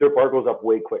attacks, their bar goes up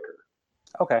way quicker.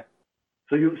 Okay.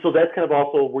 So that's kind of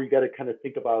also where you got to kind of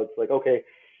think about. It's okay,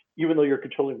 even though you're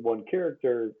controlling one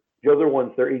character, the other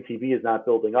ones, their ATB is not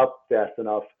building up fast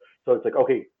enough. So it's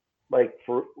okay, I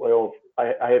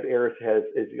have Eris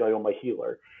is my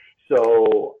healer.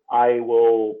 So I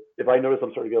will, if I notice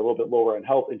I'm starting to get a little bit lower on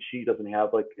health and she doesn't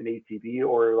have an ATB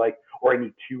or I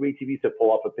need 2 ATBs to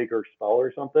pull off a bigger spell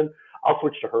or something, I'll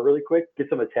switch to her really quick, get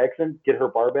some attacks in, get her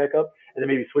bar back up, and then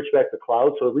maybe switch back to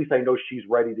Cloud. So at least I know she's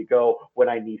ready to go when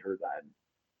I need her then.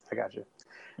 I got you.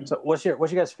 So what's your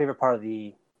guys' favorite part of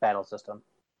the battle system?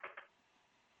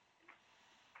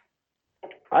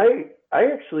 I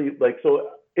actually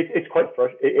it's quite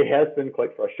it has been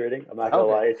quite frustrating. I'm not gonna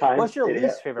lie. At times, what's your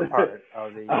least favorite part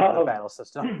of the battle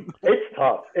system? It's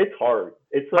tough. It's hard.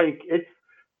 It's like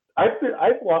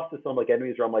I've lost to some like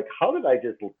enemies where I'm like, how did I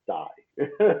just die?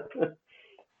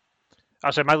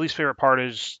 I'll say my least favorite part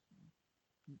is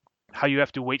how you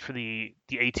have to wait for the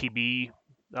ATB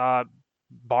bar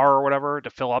or whatever to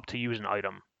fill up to use an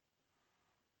item.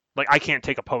 Like, I can't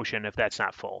take a potion if that's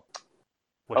not full,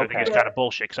 which I think is kind of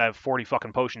bullshit because I have 40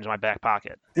 fucking potions in my back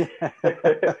pocket.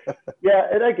 Yeah,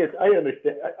 and I guess I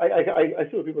understand. I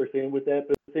see what people are saying with that,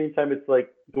 but at the same time, it's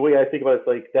like the way I think about it, it's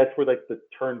like that's where like the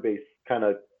turn base kind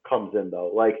of comes in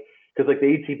though, like because like the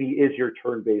ATB is your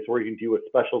turn base where you can do a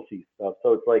specialty stuff.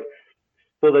 So it's like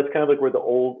so that's kind of like where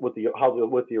with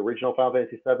the original Final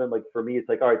Fantasy VII, like for me, it's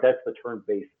like all right, that's the turn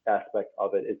based aspect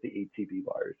of it is the ATB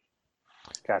bars.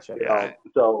 Gotcha. Yeah.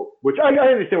 So which I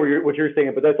understand what you're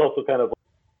saying, but that's also kind of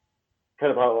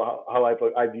how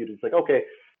I viewed it. It's like okay.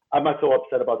 I'm not so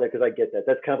upset about that because I get that.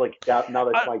 That's kind of like now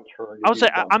that's my turn. I would say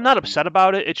I'm not upset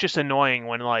about it. It's just annoying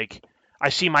when like I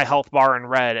see my health bar in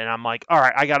red and I'm like, all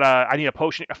right, I need a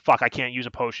potion. Fuck, I can't use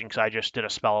a potion because I just did a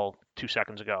spell 2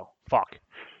 seconds ago. Fuck.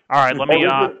 All right, let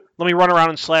me run around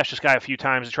and slash this guy a few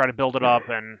times to try to build it up.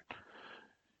 And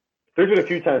there's been a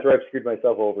few times where I've screwed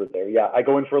myself over there. Yeah, I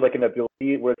go in for like an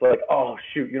ability where it's like, oh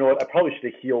shoot, you know what? I probably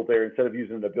should have healed there instead of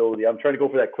using an ability. I'm trying to go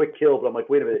for that quick kill, but I'm like,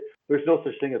 wait a minute. There's no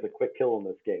such thing as a quick kill in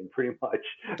this game, pretty much,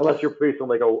 unless you're facing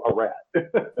like a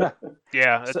rat.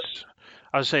 Yeah,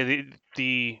 I would say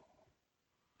the.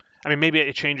 I mean, maybe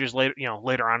it changes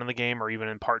later on in the game or even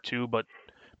in part 2, but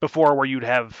before where you'd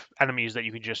have enemies that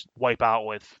you could just wipe out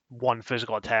with one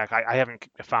physical attack, I haven't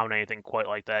found anything quite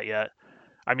like that yet.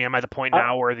 I mean, I'm at the point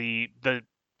now where the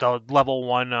level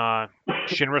 1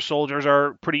 Shinra soldiers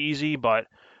are pretty easy, but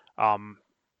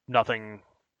nothing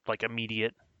like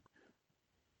immediate.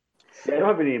 Yeah, I don't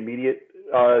have any immediate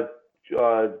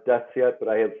deaths yet, but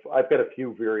I've got a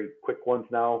few very quick ones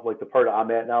now. Like the part I'm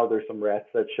at now, there's some rats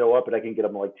that show up, and I can get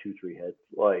them like 2-3 hits.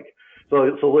 Like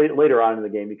so later on in the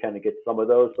game, you kind of get some of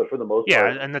those, but for the most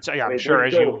part, and that's I'm sure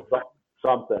as you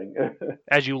something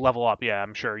as you level up,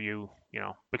 I'm sure you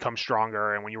become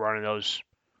stronger, and when you run into those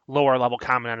lower level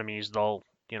common enemies, they'll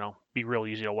be real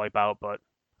easy to wipe out. But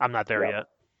I'm not there yet.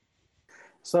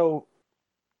 So,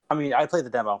 I mean, I played the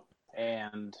demo.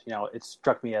 And it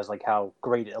struck me as like how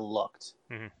great it looked.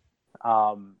 Mm-hmm.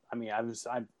 I mean,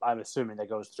 I'm assuming that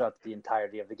goes throughout the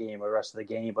entirety of the game or the rest of the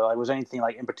game. But like, was there anything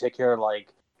like in particular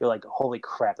like you're like, holy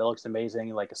crap, that looks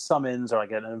amazing? Like a summons or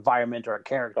like an environment or a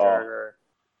character?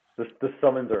 The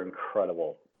summons are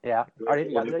incredible. Yeah,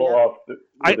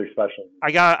 they're special.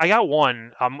 I got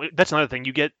one. That's another thing.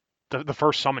 You get the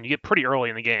first summon. You get pretty early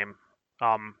in the game.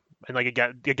 And like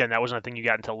again, that wasn't a thing you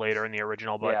got until later in the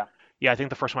original. But yeah, I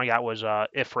think the first one I got was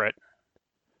Ifrit,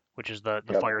 which is the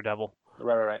fire devil.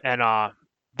 Right. And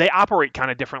they operate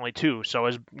kind of differently too. So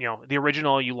as the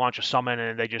original, you launch a summon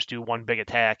and they just do one big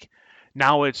attack.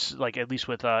 Now it's like at least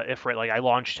with Ifrit, like I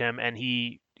launched him and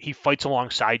he fights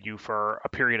alongside you for a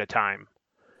period of time.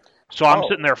 So I'm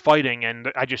sitting there fighting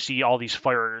and I just see all these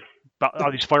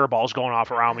fireballs going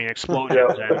off around me and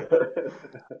explosions and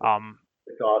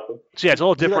it's awesome. So yeah, it's a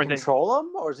little different. Do you control him,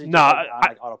 or is he on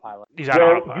like autopilot? He's on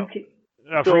autopilot.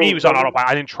 For me, he was on autopilot.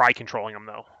 I didn't try controlling him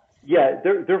though. Yeah,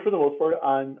 they're for the most part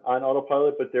on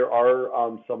autopilot, but there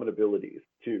are summon abilities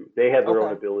too. They have their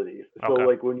own abilities. So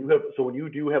like when you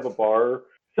do have a bar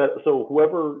set, so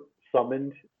whoever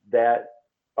summoned that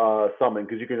summon,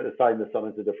 because you can assign the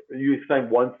summons to different. You assign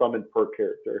one summon per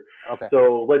character. Okay.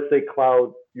 So let's say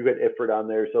Cloud, you had Ifrit on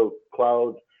there. So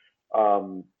Cloud,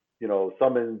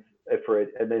 summons Ifrit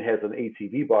and then has an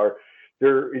ATV bar.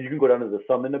 There, you can go down to the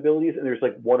summon abilities, and there's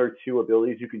like 1 or 2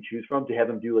 abilities you can choose from to have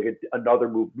them do like another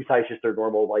move besides just their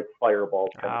normal like fireball.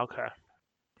 Okay.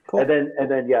 Cool. And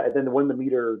then when the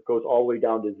meter goes all the way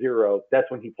down to 0, that's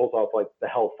when he pulls off like the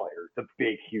Hellfire, the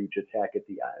big huge attack at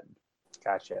the end.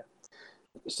 Gotcha.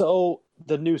 So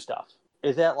the new stuff,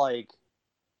 is that like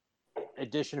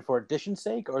addition for addition's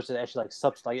sake, or is it actually like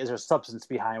substance? Like, is there substance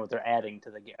behind what they're adding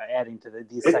to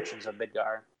these sections of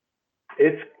Midgar?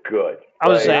 It's good. I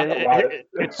was saying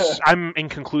I'm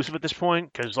inconclusive at this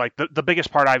point because like the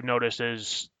biggest part I've noticed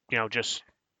is just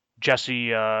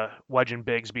Jesse, Wedge, and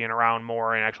Biggs being around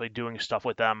more and actually doing stuff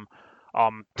with them.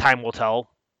 Time will tell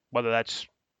whether that's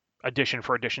addition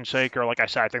for addition's sake or like I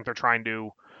said, I think they're trying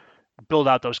to build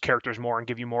out those characters more and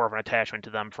give you more of an attachment to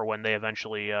them for when they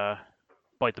eventually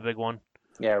bite the big one.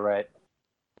 Yeah, right.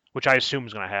 Which I assume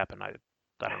is going to happen.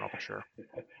 I don't know for sure.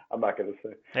 I'm not going to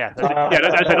say. Yeah,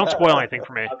 I don't spoil anything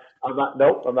for me. I'm not.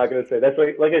 Nope, I'm not going to say. That's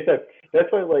why, like I said,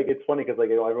 that's why like it's funny because like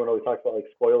everyone always talks about like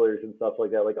spoilers and stuff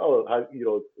like that. Like, oh, how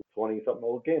it's 20-something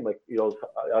old game, like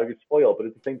how you spoil. But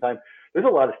at the same time, there's a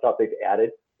lot of stuff they've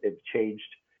added, they've changed,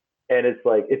 and it's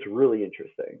like it's really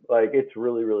interesting. Like it's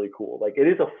really really cool. Like it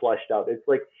is a fleshed out. It's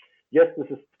like yes, this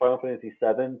is Final Fantasy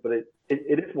VII, but it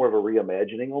is more of a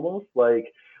reimagining almost.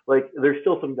 Like there's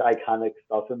still some iconic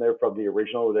stuff in there from the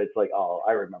original that's like, oh,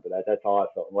 I remember that. That's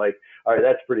awesome. Like, all right,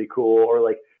 that's pretty cool.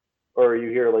 Or you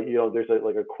hear like, there's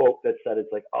like a quote that said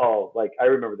it's like, oh, like I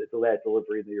remember that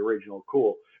delivery in the original,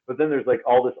 cool. But then there's like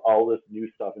all this new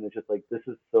stuff, and it's just like this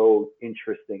is so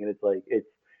interesting, and it's like it's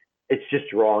just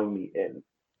drawing me in.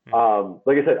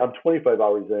 Like I said, I'm 25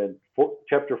 hours in,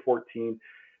 chapter 14.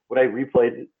 When I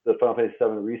replayed the Final Fantasy VII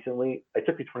recently, it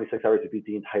took me 26 hours to beat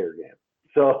the entire game.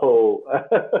 So,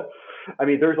 I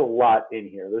mean, there's a lot in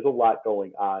here. There's a lot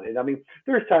going on, and I mean,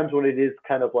 there's times when it is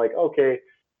kind of like, okay,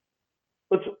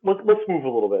 let's move a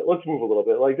little bit. Let's move a little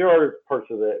bit. Like there are parts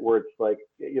of it where it's like,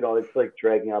 it's like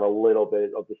dragging out a little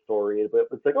bit of the story, but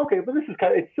it's like, okay, but this is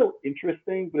it's still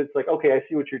interesting, but it's like, okay, I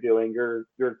see what you're doing. You're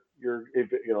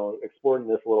exploring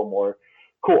this a little more.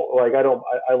 Cool. Like I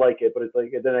like it, but it's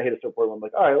like, and then I hit a certain point where I'm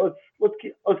like, all right, let's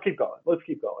keep going. Let's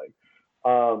keep going.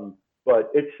 But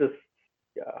it's just,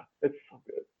 yeah, it's so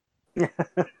good.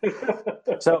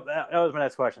 So that was my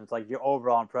next question. It's like your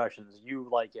overall impressions. You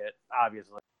like it,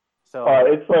 obviously. So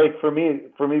it's like for me,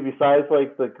 besides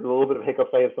like the little bit of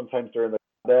hiccups I have sometimes during the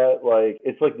combat, like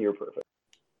it's like near perfect.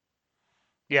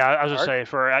 Yeah, I was gonna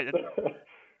say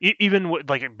even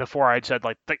like before I'd said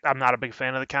like I'm not a big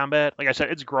fan of the combat. Like I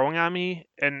said, it's growing on me,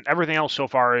 and everything else so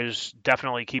far is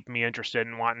definitely keeping me interested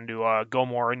and wanting to go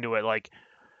more into it. Like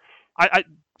I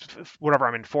whatever,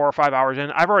 I'm in 4 or 5 hours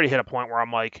in, I've already hit a point where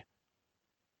I'm like,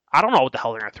 I don't know what the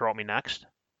hell they're gonna throw at me next.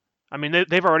 I mean,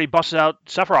 they've already busted out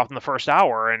Sephiroth in the first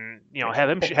hour, and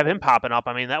have him popping up.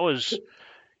 I mean, that was,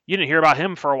 you didn't hear about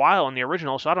him for a while in the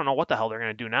original, so I don't know what the hell they're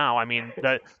going to do now. I mean,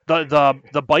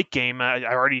 the bike game, I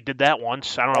already did that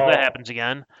once. I don't know if that happens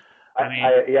again.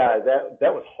 That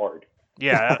was hard.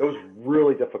 Yeah, it was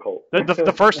really difficult.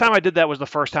 The first time I did that was the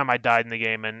first time I died in the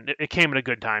game, and it came at a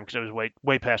good time because it was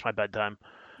way past my bedtime.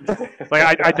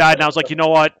 Like I died, and I was like, you know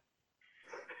what?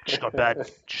 Just go to bed.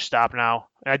 Just stop now.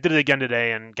 And I did it again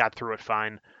today and got through it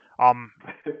fine.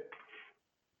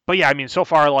 But yeah, I mean, so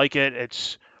far I like it.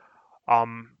 It's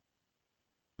I'm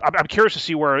curious to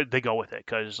see where they go with it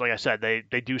because, like I said,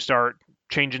 they do start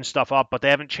changing stuff up, but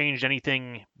they haven't changed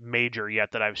anything major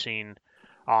yet that I've seen.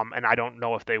 And I don't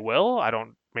know if they will.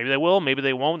 Maybe they will. Maybe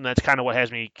they won't. And that's kind of what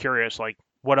has me curious. Like,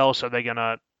 what else are they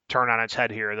gonna turn on its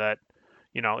head here that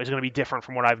is going to be different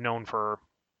from what I've known for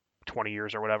 20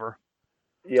 years or whatever?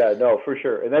 Yeah, no, for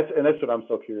sure, and that's what I'm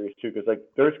so curious too, because like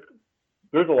there's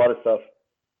a lot of stuff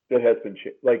that has been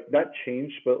not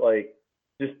changed, but like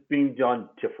just being done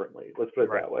differently. Let's put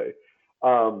it that way.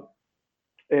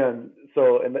 And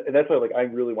so and that's why like I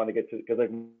really want to get to, because like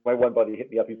my one buddy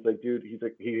hit me up. He's like, dude, he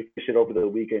finished it over the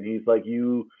weekend. He's like, as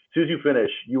soon as you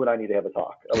finish, you and I need to have a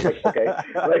talk. I was like, okay,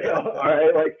 like all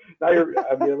right, like now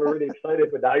I'm already excited,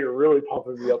 but now you're really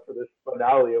pumping me up for this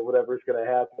finale of whatever's gonna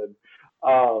happen.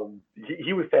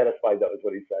 He was satisfied. That was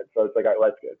what he said. So it's like, all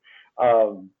right, that's good.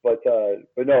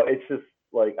 But no, it's just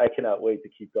like I cannot wait to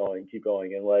keep going,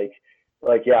 and like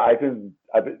yeah,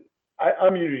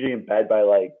 I'm usually in bed by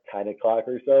like 10 o'clock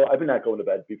or so. I've been not going to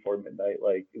bed before midnight,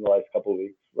 like in the last couple of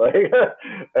weeks, like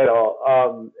at all.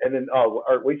 And then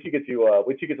wait till you get to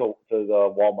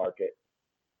the wall market.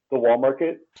 The wall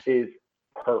market is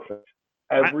perfect.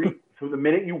 From the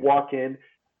minute you walk in,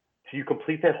 so you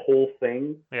complete that whole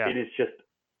thing, It is just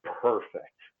perfect.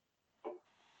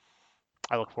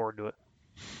 I look forward to it.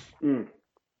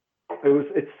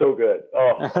 It's so good.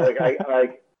 Oh,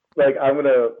 like I'm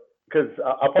gonna, because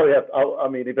I'll probably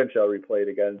eventually I'll replay it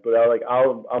again, but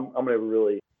I'm gonna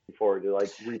really look forward to like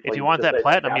replaying. If you want that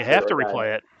platinum, you have to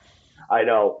replay it. I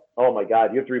know. Oh my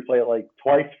God, you have to replay it like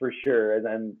twice for sure, and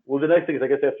then the nice thing is I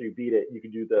guess after you beat it, you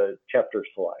can do the chapter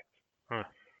select.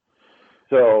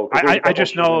 So I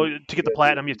just know to get the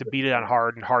platinum, you have to beat it on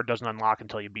hard, and hard doesn't unlock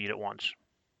until you beat it once.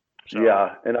 So.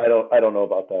 Yeah, and I don't know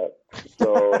about that.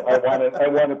 So I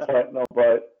wanted platinum,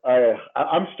 but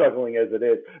I'm struggling as it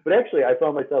is. But actually, I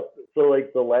found myself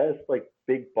like the last like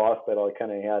big boss battle I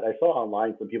kind of had. I saw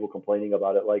online some people complaining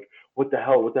about it, like what the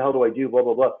hell do I do? Blah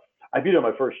blah blah. I beat it on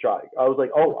my first try. I was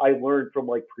like, oh, I learned from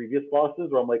like previous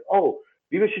bosses where I'm like, oh,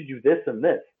 maybe I should do this and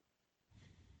this.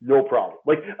 No problem.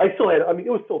 Like it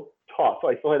was still tough.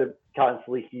 I still had to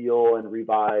constantly heal and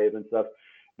revive and stuff.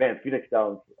 Man, Phoenix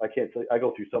Downs, I can't say, I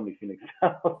go through so many Phoenix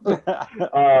Downs.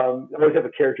 I always have a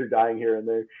character dying here and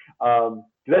there.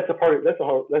 That's the part. That's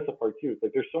the part too. It's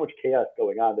like there's so much chaos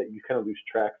going on that you kind of lose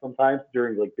track sometimes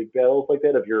during like big battles like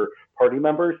that of your party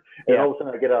members, and all of a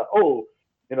sudden I get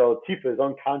Tifa is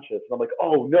unconscious, and I'm like,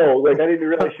 oh no, like I didn't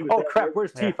realize she was. Oh crap,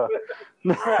 where's Tifa?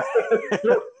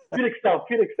 Phoenix down,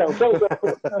 go.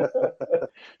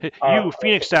 You,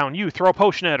 Phoenix down, you, throw a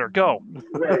potion at her, go.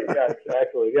 Right, yeah,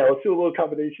 exactly. Yeah, let's do a little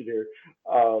combination here.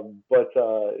 But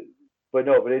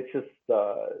it's just,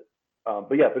 I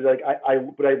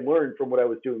learned from what I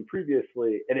was doing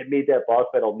previously, and it made that boss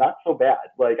battle not so bad.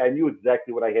 Like, I knew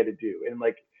exactly what I had to do, and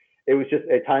like, it was just,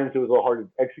 at times it was a little hard to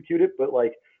execute it, but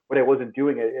like, when I wasn't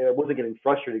doing it, I wasn't getting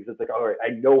frustrated because it's like, all right,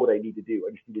 I know what I need to do.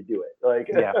 I just need to do it. Like,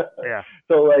 yeah.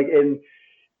 So like,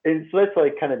 and so that's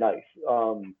like kind of nice.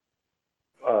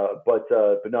 But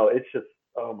no, it's just,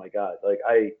 oh my God. Like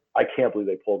I can't believe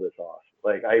they pulled this off.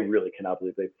 Like I really cannot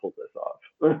believe they pulled this off.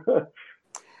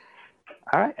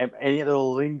 All right. Any other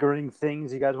lingering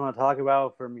things you guys want to talk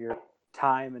about from your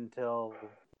time until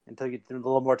you get a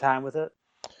little more time with it?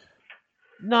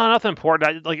 No, nothing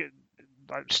important.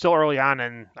 I'm still early on,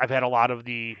 and I've had a lot of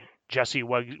the Jesse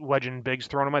Wedge and Biggs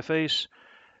thrown in my face,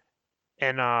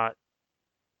 and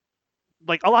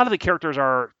like a lot of the characters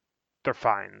they're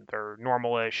fine. They're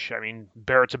normal-ish. I mean,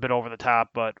 Barrett's a bit over the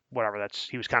top, but whatever.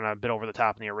 He was kind of a bit over the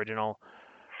top in the original.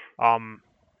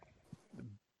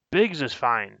 Biggs is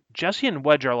fine. Jesse and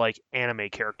Wedge are like anime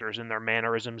characters in their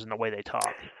mannerisms and the way they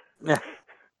talk. Yeah.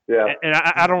 And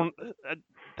I don't.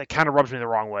 That kind of rubs me the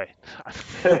wrong way.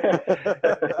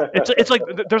 It's like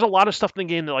there's a lot of stuff in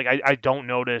the game that like I don't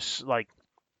notice. Like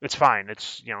it's fine.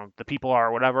 It's the people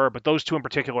are whatever, but those two in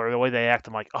particular, the way they act,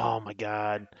 I'm like, oh my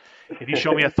God. If you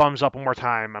show me a thumbs up one more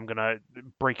time, I'm gonna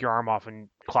break your arm off and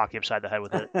clock you upside the head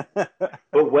with it.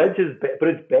 But Wedge but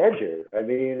it's Badger. I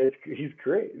mean, he's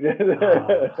great.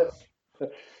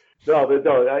 No,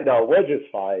 Wedge is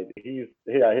fine.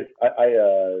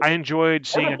 I enjoyed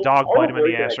seeing a dog bite him in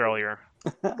the ass earlier.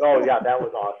 Oh yeah, that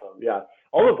was awesome. Yeah,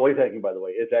 all the voice acting, by the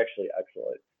way, is actually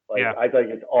excellent. Like I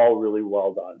think it's all really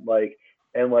well done. Like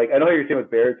I know how you're saying with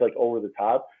Barrett's like over the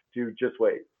top. Dude, just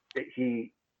wait.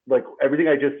 He like everything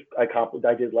I did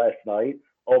last night.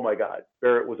 Oh my God,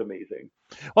 Barrett was amazing.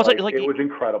 Well, it was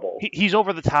incredible. He's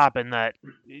over the top in that,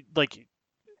 like,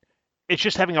 it's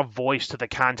just having a voice to the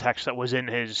context that was in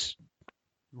his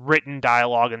written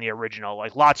dialogue in the original.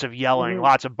 Like lots of yelling,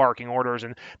 lots of barking orders,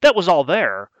 and that was all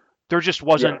there. There just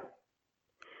wasn't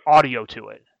audio to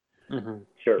it. Mm-hmm.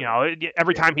 Sure.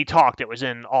 Every time he talked, it was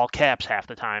in all caps half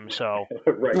the time. So,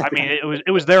 right. I mean,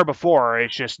 it was there before.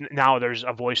 It's just now there's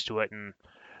a voice to it, and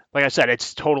like I said,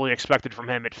 it's totally expected from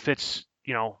him. It fits,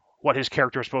 what his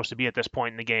character is supposed to be at this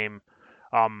point in the game.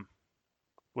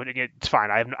 It's fine.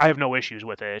 I have no issues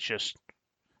with it. It's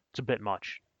a bit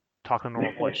much. Talking a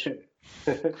normal voice.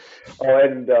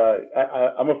 And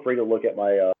I'm afraid to look at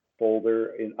my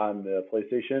folder on the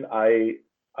PlayStation.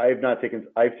 I've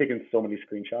taken so many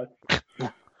screenshots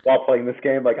while playing this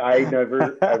game. Like I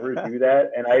never ever do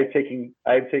that, and I've taken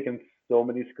so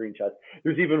many screenshots.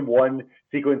 There's even one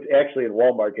sequence actually in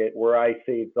Walmart where I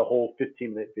saved the whole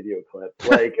 15-minute video clip,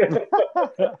 like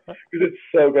because it's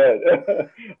so good.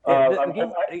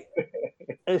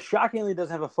 It shockingly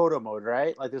doesn't have a photo mode,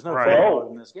 right? Like there's no right. photo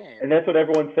mode in this game, and that's what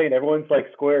everyone's saying. Everyone's like,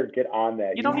 "Square, get on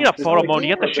that." You don't need a photo mode.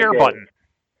 You get the share button.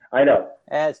 I know.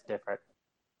 It's different.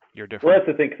 You're different. Well, that's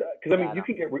the thing, because I mean, you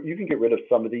can get rid of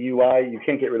some of the UI. You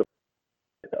can't get rid of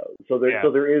so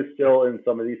there is still in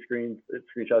some of these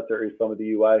screenshots there is some of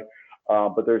the UI,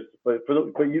 but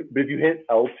if you hit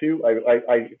L2,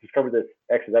 I discovered this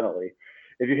accidentally.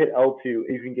 If you hit L2,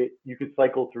 you can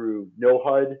cycle through no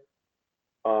HUD,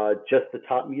 just the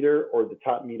top meter or the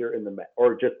top meter in the map,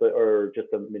 or just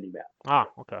the mini map. Ah,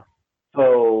 okay.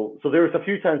 So there was a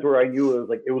few times where I knew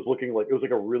it was looking like it was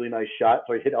like a really nice shot.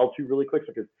 So I hit L2 really quick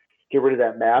so I could get rid of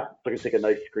that map, so I could take a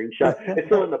nice screenshot. It's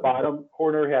still in the bottom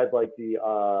corner had like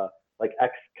the like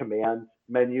X command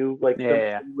menu, was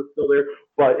still there,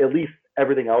 but at least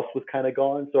everything else was kind of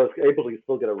gone. So I was able to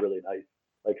still get a really nice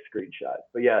like screenshot.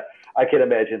 But yeah, I can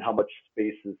imagine how much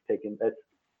space is taken.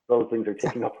 Those things are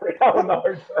taking up right now on the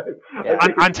hard drive. Yeah.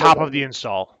 On top of the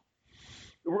install.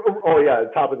 Oh yeah,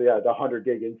 on top of the 100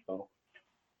 gig install.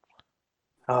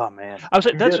 Oh man, I was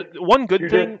like, that's one good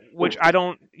thing, which I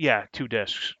don't. Yeah, 2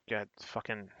 discs. Yeah,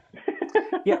 fucking.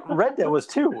 Yeah, Red Dead was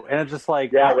 2, and it's just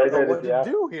like, I don't know what to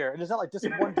do here. And it's not like disc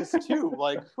 1, disc 2.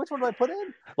 Like, which one do I put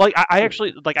in? Like, I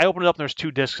actually I opened it up and there's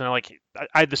 2 discs, and I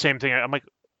had the same thing. I'm like,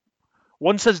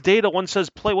 one says data, one says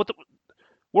play. What do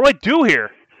I do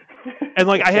here? And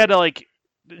like, I had to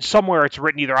somewhere it's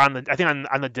written either on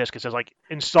the disc it says like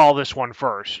install this one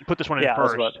first, put this one in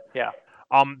first.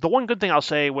 The one good thing I'll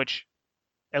say, which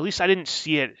at least I didn't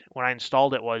see it when I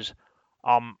installed it, was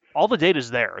all the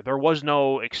data's there. There was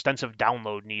no extensive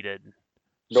download needed.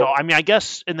 So, Nope. I mean, I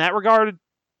guess in that regard,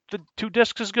 the 2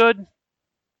 discs is good.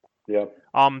 Yeah.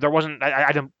 There wasn't.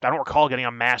 I don't recall getting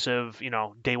a massive,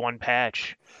 day one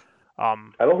patch. I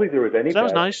don't think there was any. So that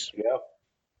was patch. nice. Yeah.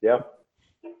 Yeah.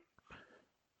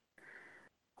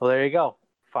 Well, there you go.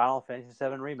 Final Fantasy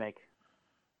VII Remake.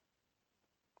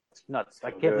 It's nuts.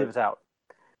 I can't believe it's out.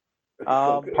 It's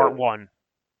so good. Part 1.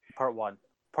 Part 1.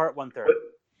 Part 1/3.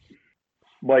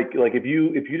 Like if you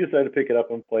decide to pick it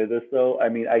up and play this though, I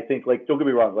mean, I think don't get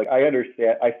me wrong,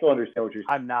 I still understand what you're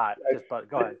saying. I'm not. But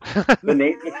go ahead.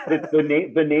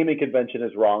 The naming convention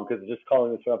is wrong because just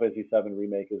calling this Final Fantasy VII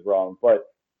Remake is wrong.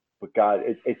 But God,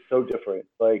 it's so different.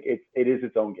 It is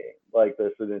its own game. Like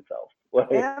this in itself.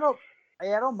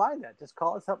 I don't mind that. Just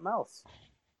call it something else.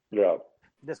 Yeah.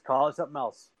 Just call it something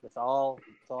else. That's all.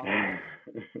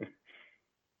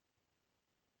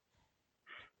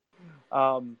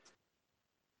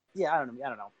 Yeah, I don't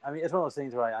know. I mean, it's one of those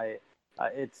things where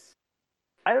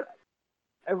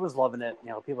everyone's loving it.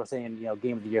 People are saying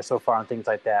game of the year so far and things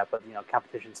like that. But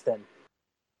competition's thin.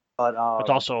 But it's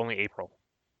also only April.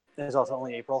 It's also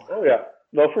only April. Oh yeah,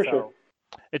 no, for sure.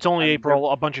 It's only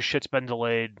April. A bunch of shit's been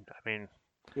delayed. I mean,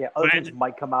 yeah, other things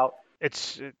might come out.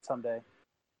 It's someday.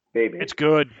 Maybe it's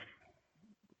good.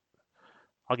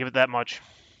 I'll give it that much.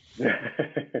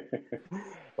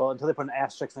 Well, until they put an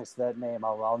asterisk next to that name,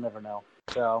 I'll never know.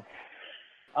 So,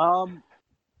 and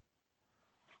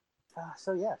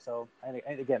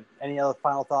again, any other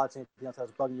final thoughts? Anything else that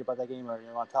was bugging you about that game, or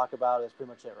you want to talk about? It's pretty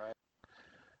much it, right?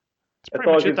 It's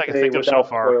pretty much it I can think of so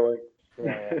far.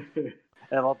 Yeah.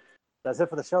 And well, that's it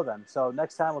for the show then. So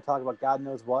next time we'll talk about God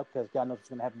knows what, because God knows what's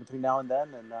going to happen between now and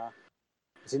then. And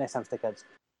see you next time, Stickheads.